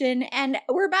much, Christian. And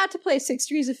we're about to play 6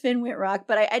 Degrees of Finn Whitrock,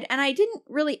 but I didn't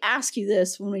really ask you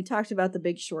this when we talked about The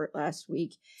Big Short last year.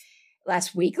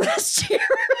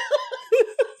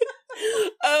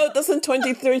 Oh, doesn't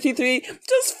 2033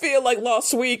 just feel like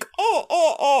last week?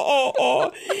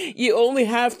 Oh. You only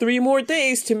have 3 more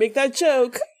days to make that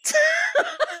joke.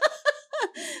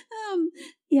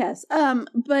 Yes.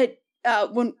 But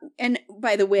and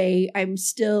by the way, I'm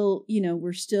still,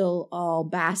 we're still all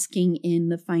basking in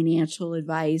the financial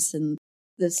advice and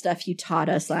the stuff you taught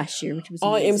us last year, which was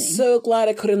amazing. I am so glad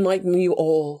I could enlighten you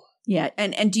all. Yeah.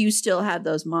 And do you still have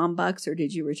those mom bucks, or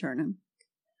did you return them?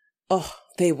 Oh,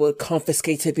 they were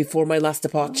confiscated before my last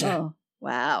departure. Oh,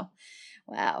 wow.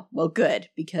 Wow. Well, good,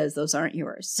 because those aren't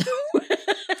yours.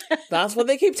 That's what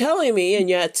they keep telling me, and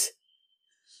yet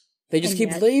they just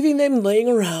keep leaving them laying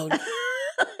around.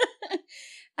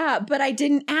 But I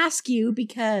didn't ask you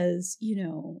because,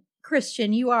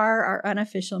 Christian, you are our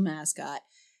unofficial mascot.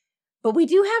 But we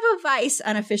do have a Vice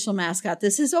unofficial mascot.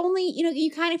 This is only,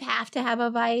 you kind of have to have a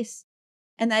Vice.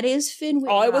 And that is Finn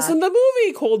Wittrock. Oh, I was in the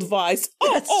movie called Vice.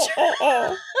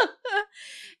 Oh.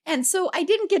 And so I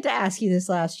didn't get to ask you this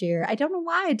last year. I don't know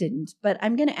why I didn't, but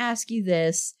I'm going to ask you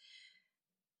this.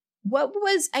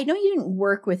 I know you didn't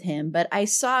work with him, but I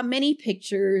saw many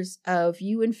pictures of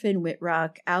you and Finn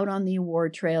Wittrock out on the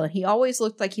award trail. And he always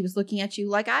looked like he was looking at you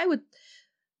like I would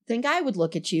think I would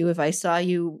look at you if I saw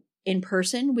you in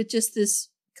person, with just this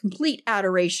complete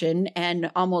adoration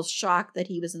and almost shock that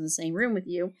he was in the same room with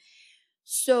you.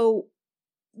 So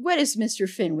what is Mr.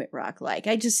 Finn Wittrock like?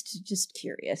 I just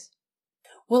curious.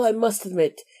 Well, I must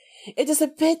admit, it is a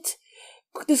bit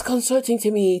disconcerting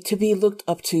to me to be looked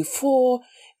up to, for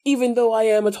even though I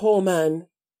am a tall man,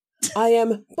 I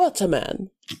am but a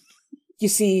man. You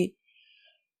see,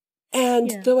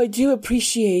 and though I do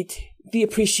appreciate the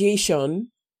appreciation,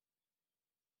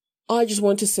 I just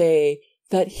want to say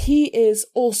that he is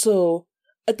also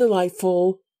a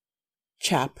delightful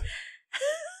chap.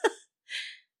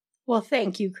 Well,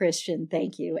 thank you, Christian.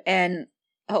 Thank you. And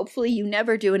hopefully you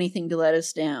never do anything to let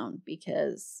us down,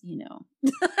 because, I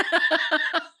would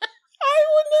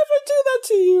never do that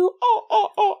to you.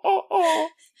 Oh.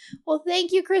 Well,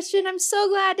 thank you, Christian. I'm so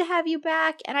glad to have you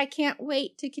back, and I can't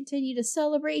wait to continue to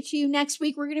celebrate you. Next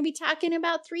week, we're going to be talking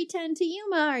about 3:10 to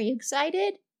Yuma. Are you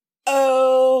excited?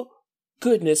 Oh,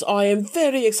 goodness. I am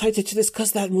very excited to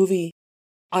discuss that movie.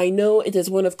 I know it is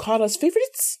one of Carla's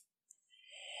favorites,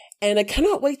 and I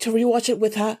cannot wait to rewatch it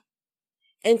with her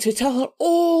and to tell her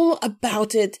all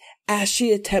about it as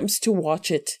she attempts to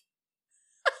watch it.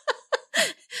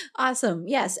 Awesome.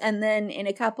 Yes. And then in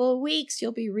a couple of weeks,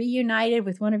 you'll be reunited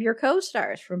with one of your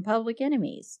co-stars from Public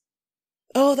Enemies.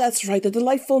 Oh, that's right. The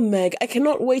delightful Meg. I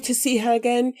cannot wait to see her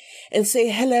again and say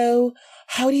hello.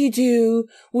 How do you do?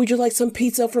 Would you like some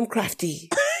pizza from Crafty?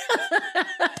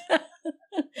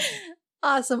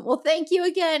 Awesome. Well, thank you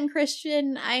again,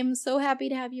 Christian. I'm so happy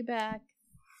to have you back.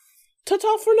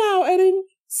 Ta-ta for now, Erin.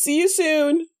 See you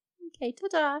soon. Okay,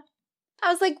 ta-ta.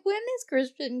 I was like, when is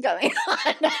Christian coming on?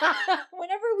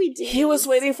 Whenever we do. He was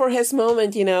waiting for his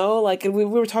moment, like we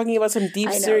were talking about some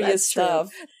deep, serious stuff.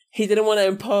 True. He didn't want to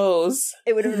impose.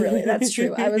 It would have really, that's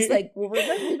true. I was like, well,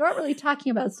 we're not really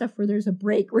talking about stuff where there's a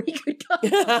break where he could come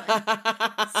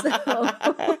on.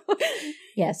 So,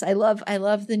 yes, I love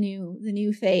the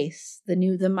new face,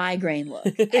 the migraine look.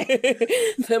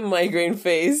 The migraine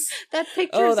face. That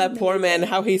picture. Oh, that poor man,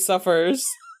 how he suffers.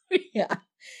 Yeah.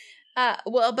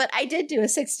 Well, but I did do a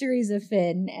 6 degrees of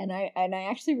Finn, and I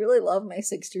actually really love my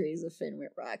 6 degrees of Finn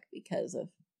Wittrock because of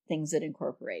things it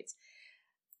incorporates.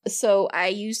 So I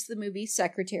used the movie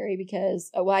Secretary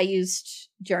because, I used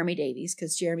Jeremy Davies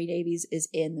because Jeremy Davies is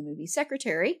in the movie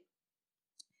Secretary,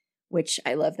 which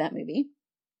I love that movie.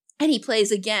 And he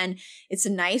plays, again, it's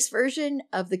a nice version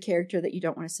of the character that you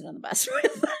don't want to sit on the bus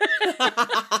with.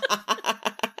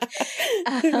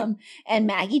 And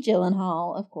Maggie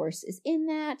Gyllenhaal, of course, is in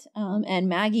that. And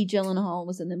Maggie Gyllenhaal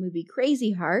was in the movie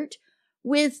Crazy Heart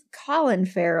with Colin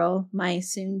Farrell, my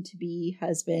soon-to-be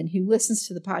husband, who listens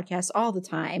to the podcast all the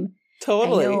time.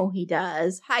 Totally. I know he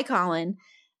does. Hi, Colin.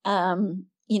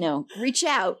 Reach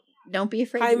out. Don't be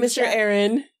afraid. Hi, Mr.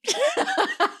 Aaron.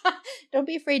 Don't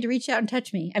be afraid to reach out and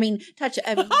touch me. Reach out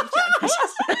and touch us.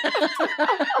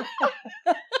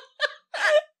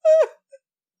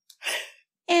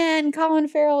 And Colin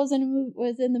Farrell was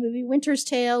in the movie Winter's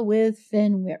Tale with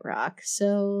Finn Wittrock.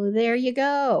 So there you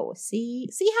go. See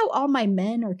how all my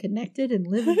men are connected and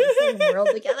live in the same world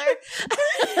together?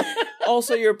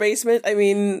 Also, your basement.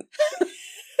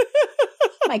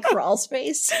 My crawl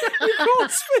space. Your crawl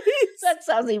space. That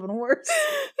sounds even worse.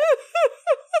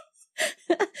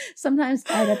 Sometimes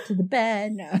tied up to the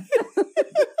bed. No.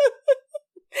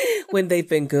 When they've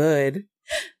been good.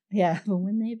 Yeah, but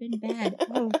when they've been bad.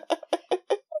 Oh.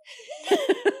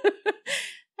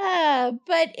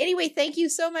 But anyway, thank you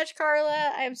so much,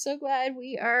 Carla. I'm so glad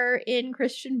we are in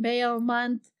Christian Bale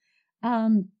month.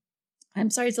 I'm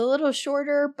sorry it's a little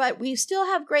shorter, but we still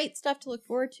have great stuff to look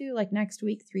forward to, like next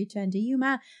week, 3:10 to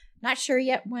Yuma. Not sure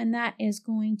yet when that is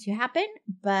going to happen,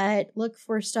 but look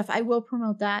for stuff. I will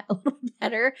promote that a little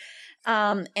better.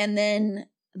 And then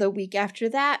the week after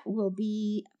that will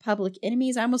be Public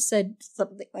Enemies. I almost said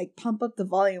something like Pump Up the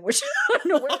Volume, which I don't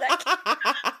know where that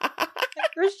came.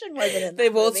 Christian wasn't in that They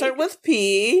both movie. start with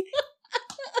P.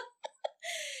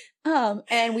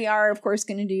 And we are, of course,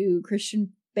 going to do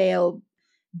Christian Bale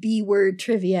B word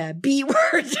trivia. B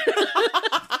word.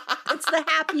 It's the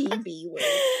happy B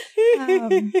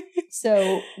word.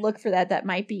 So look for that. That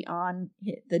might be on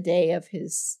the day of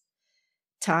his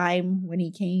time when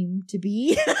he came to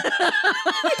be.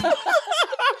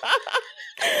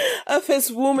 Of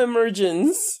his womb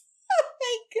emergence. Oh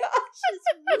my gosh, his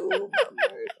womb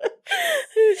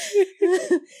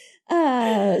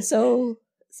emergence. So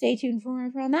stay tuned for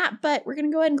more on that. But we're going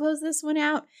to go ahead and close this one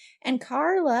out. And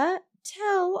Carla,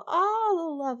 tell all the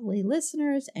lovely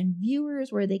listeners and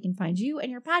viewers where they can find you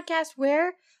and your podcast,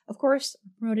 where, of course,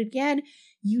 promoted again,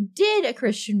 you did a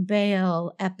Christian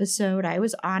Bale episode. I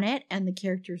was on it, and the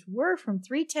characters were from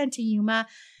 3:10 to Yuma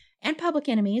and Public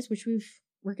Enemies, which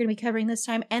we're going to be covering this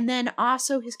time, and then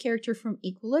also his character from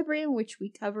Equilibrium, which we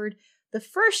covered the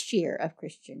first year of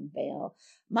Christian Bale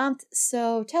month.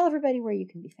 So tell everybody where you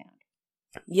can be found.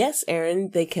 Yes, Erin,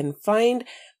 they can find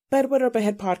Bedwet Up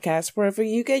Ahead podcast wherever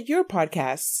you get your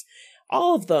podcasts.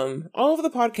 All of them. All of the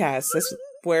podcasts. That's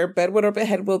where Bedwet Up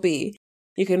Ahead will be.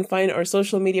 You can find our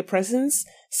social media presence,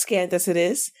 scant as it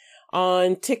is,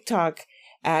 on TikTok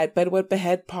at Bedwet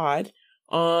Ahead Pod,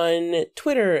 on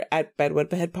Twitter at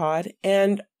Bedwet Ahead Pod,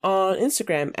 and on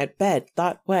Instagram at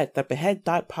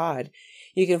bed.wet.behead.pod.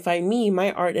 You can find me,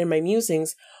 my art, and my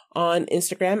musings on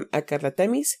Instagram at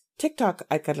Carlatemis, TikTok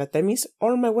at Carlatemis,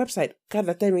 or my website,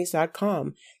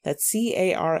 carlatemis.com. That's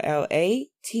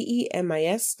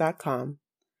CARLATEMIS.com.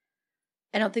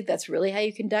 I don't think that's really how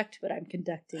you conduct, but I'm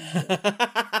conducting.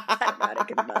 I know how to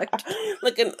conduct.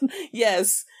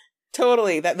 Yes,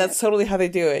 totally. That's totally how they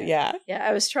do it. Yeah. Yeah,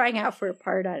 I was trying out for a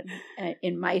part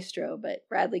in Maestro, but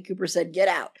Bradley Cooper said, "Get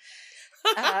out."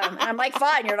 And I'm like,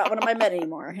 "Fine, you're not one of my men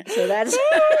anymore." So that's.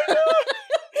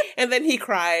 And then he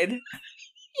cried.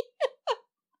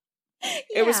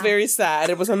 It was very sad.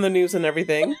 It was on the news and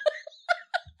everything.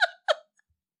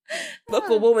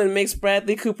 Local woman makes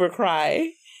Bradley Cooper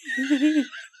cry.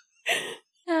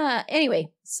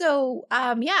 Anyway, so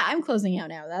I'm closing out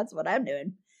now. That's what I'm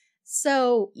doing.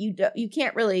 So you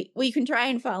can't really, well, you can try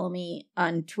and follow me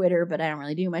on Twitter, but I don't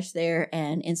really do much there,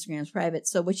 and Instagram's private.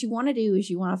 So what you want to do is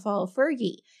you want to follow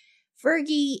Fergie.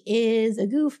 Fergie is a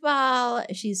goofball.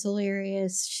 She's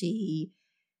hilarious. She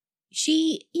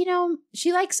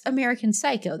likes American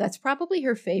Psycho. That's probably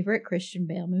her favorite Christian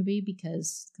Bale movie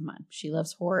because, come on, she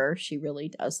loves horror. She really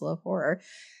does love horror.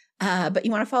 But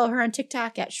you want to follow her on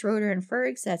TikTok at Schroeder and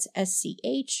Fergs. That's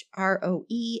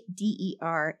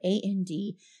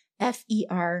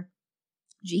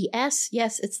SCHROEDERANDFERGS.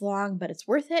 Yes, it's long, but it's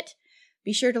worth it.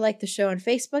 Be sure to like the show on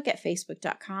Facebook at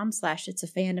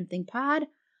facebook.com/itsafandom-thing-pod.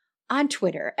 On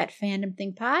Twitter at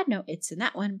FandomThingPod. No, it's in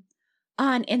that one.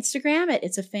 On Instagram at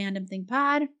It's a Fandom Thing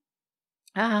Pod.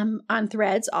 On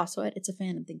Threads also at It's a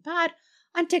Fandom Thing Pod.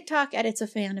 On TikTok at It's a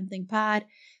Fandom Thing Pod.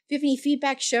 If you have any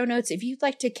feedback, show notes, if you'd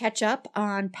like to catch up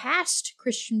on past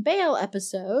Christian Bale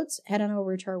episodes, head on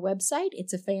over to our website,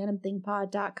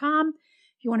 itsafandomthingpod.com.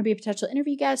 If you want to be a potential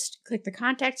interview guest, click the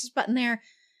contact us button there.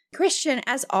 Christian,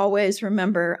 as always,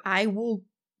 remember, I will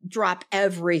drop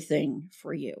everything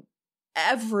for you.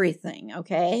 Everything,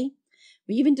 okay?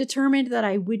 We even determined that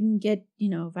I wouldn't get,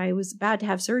 if I was about to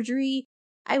have surgery,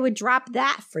 I would drop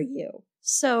that for you.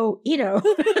 So, this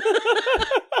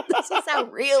is how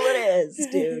real it is,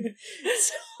 dude.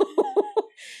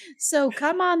 So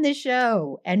come on this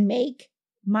show and make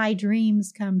my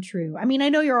dreams come true. I mean, I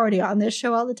know you're already on this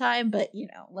show all the time, but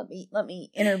let me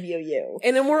interview you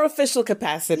in a more official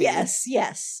capacity.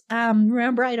 Yes.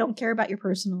 Remember, I don't care about your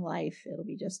personal life. It'll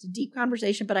be just a deep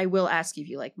conversation, but I will ask you if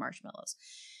you like marshmallows.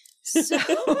 So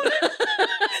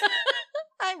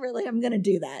I really am going to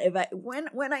do that.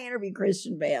 When I interview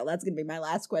Christian Bale, that's going to be my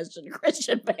last question to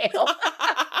Christian Bale.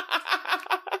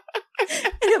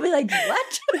 And he'll be like,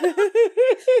 "What?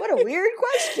 What a weird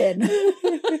question."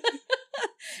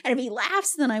 And if he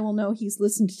laughs, then I will know he's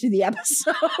listened to the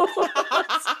episode.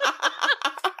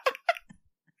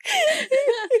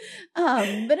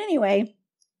 But anyway,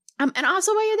 and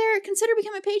also while you're there, consider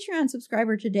becoming a Patreon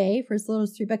subscriber today for as little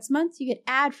as $3 a month. You get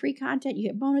ad-free content. You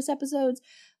get bonus episodes.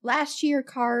 Last year,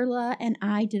 Carla and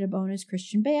I did a bonus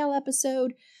Christian Bale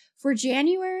episode. For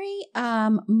January,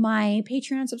 my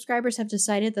Patreon subscribers have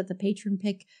decided that the patron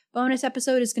pick bonus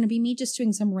episode is going to be me just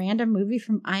doing some random movie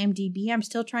from IMDb. I'm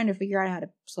still trying to figure out how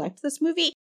to select this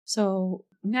movie, so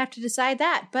I'm going to have to decide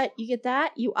that. But you get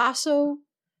that. You also,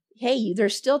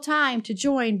 there's still time to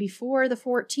join before the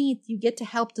 14th. You get to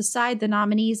help decide the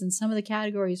nominees in some of the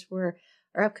categories for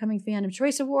our upcoming Fandom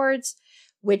Choice Awards,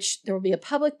 which there will be a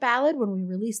public ballot when we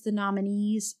release the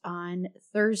nominees on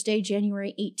Thursday,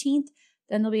 January 18th.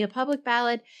 Then there'll be a public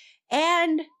ballot.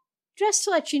 And just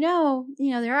to let you know,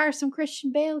 there are some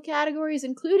Christian Bale categories,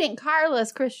 including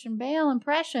Carla's Christian Bale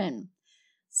impression.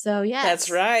 So, yes.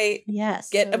 That's right. Yes.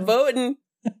 Get a voting.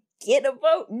 Get a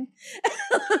voting.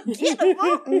 Get a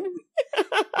voting.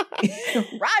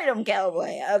 Ride 'em,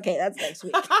 cowboy. Okay, that's next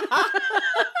week.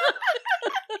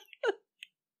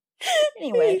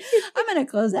 Anyway, I'm going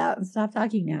to close out and stop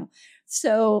talking now.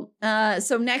 So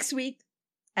next week,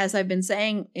 as I've been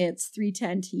saying, it's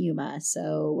 3:10 to Yuma.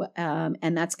 So,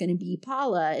 and that's going to be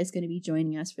Paula is going to be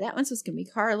joining us for that one. So it's going to be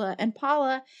Carla and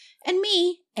Paula and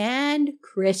me and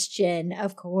Christian,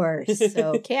 of course.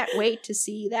 So can't wait to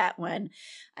see that one.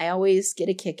 I always get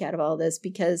a kick out of all this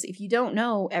because if you don't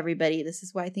know everybody, this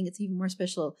is why I think it's even more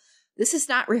special. This is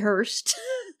not rehearsed,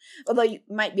 although you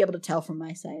might be able to tell from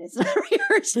my side. It's not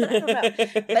rehearsed. I don't know.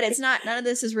 But it's not, none of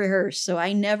this is rehearsed. So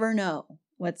I never know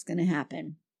what's going to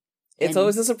happen. It's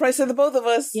always a surprise to the both of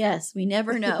us. Yes, we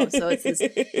never know. So it's this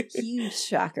huge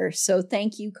shocker. So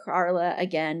thank you, Carla,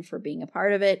 again, for being a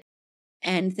part of it.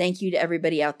 And thank you to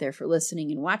everybody out there for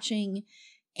listening and watching.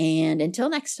 And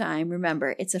until next time,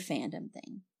 remember, it's a fandom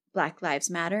thing. Black Lives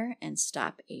Matter and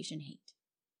stop Asian hate.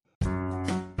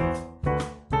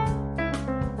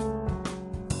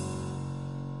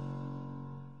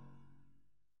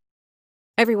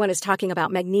 Everyone is talking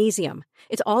about magnesium.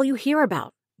 It's all you hear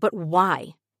about. But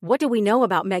why? What do we know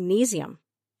about magnesium?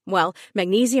 Well,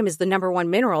 magnesium is the number one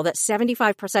mineral that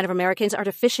 75% of Americans are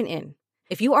deficient in.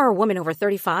 If you are a woman over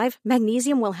 35,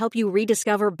 magnesium will help you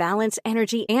rediscover balance,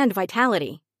 energy, and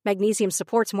vitality. Magnesium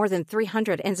supports more than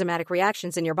 300 enzymatic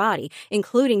reactions in your body,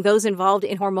 including those involved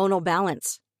in hormonal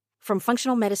balance. From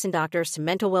functional medicine doctors to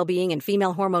mental well-being and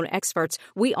female hormone experts,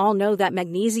 we all know that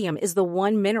magnesium is the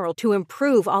one mineral to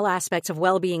improve all aspects of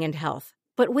well-being and health.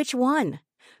 But which one?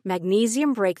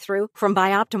 Magnesium Breakthrough from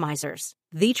Bioptimizers,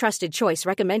 the trusted choice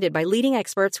recommended by leading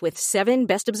experts with 7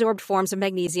 best-absorbed forms of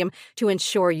magnesium to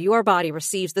ensure your body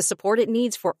receives the support it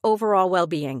needs for overall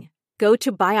well-being. Go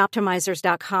to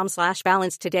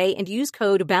bioptimizers.com/balance today and use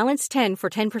code BALANCE10 for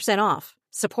 10% off.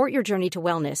 Support your journey to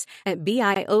wellness at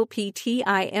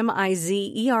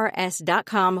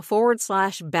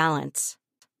bioptimizers.com/balance.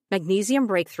 Magnesium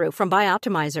Breakthrough from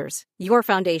Bioptimizers, your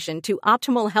foundation to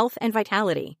optimal health and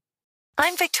vitality.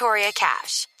 I'm Victoria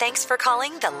Cash. Thanks for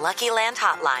calling the Lucky Land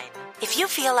Hotline. If you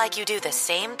feel like you do the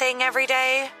same thing every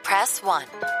day, press 1.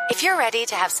 If you're ready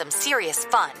to have some serious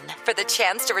fun for the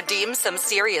chance to redeem some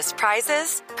serious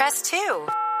prizes, press 2.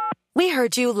 We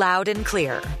heard you loud and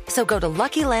clear. So go to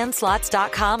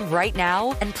LuckyLandSlots.com right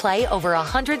now and play over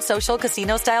 100 social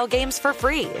casino-style games for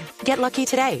free. Get lucky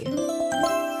today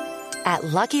at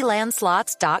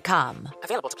LuckyLandSlots.com.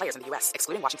 Available to players in the U.S.,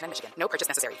 excluding Washington and Michigan. No purchase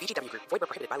necessary. VGW Group. Void where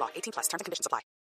prohibited by law. 18+. Terms and conditions apply.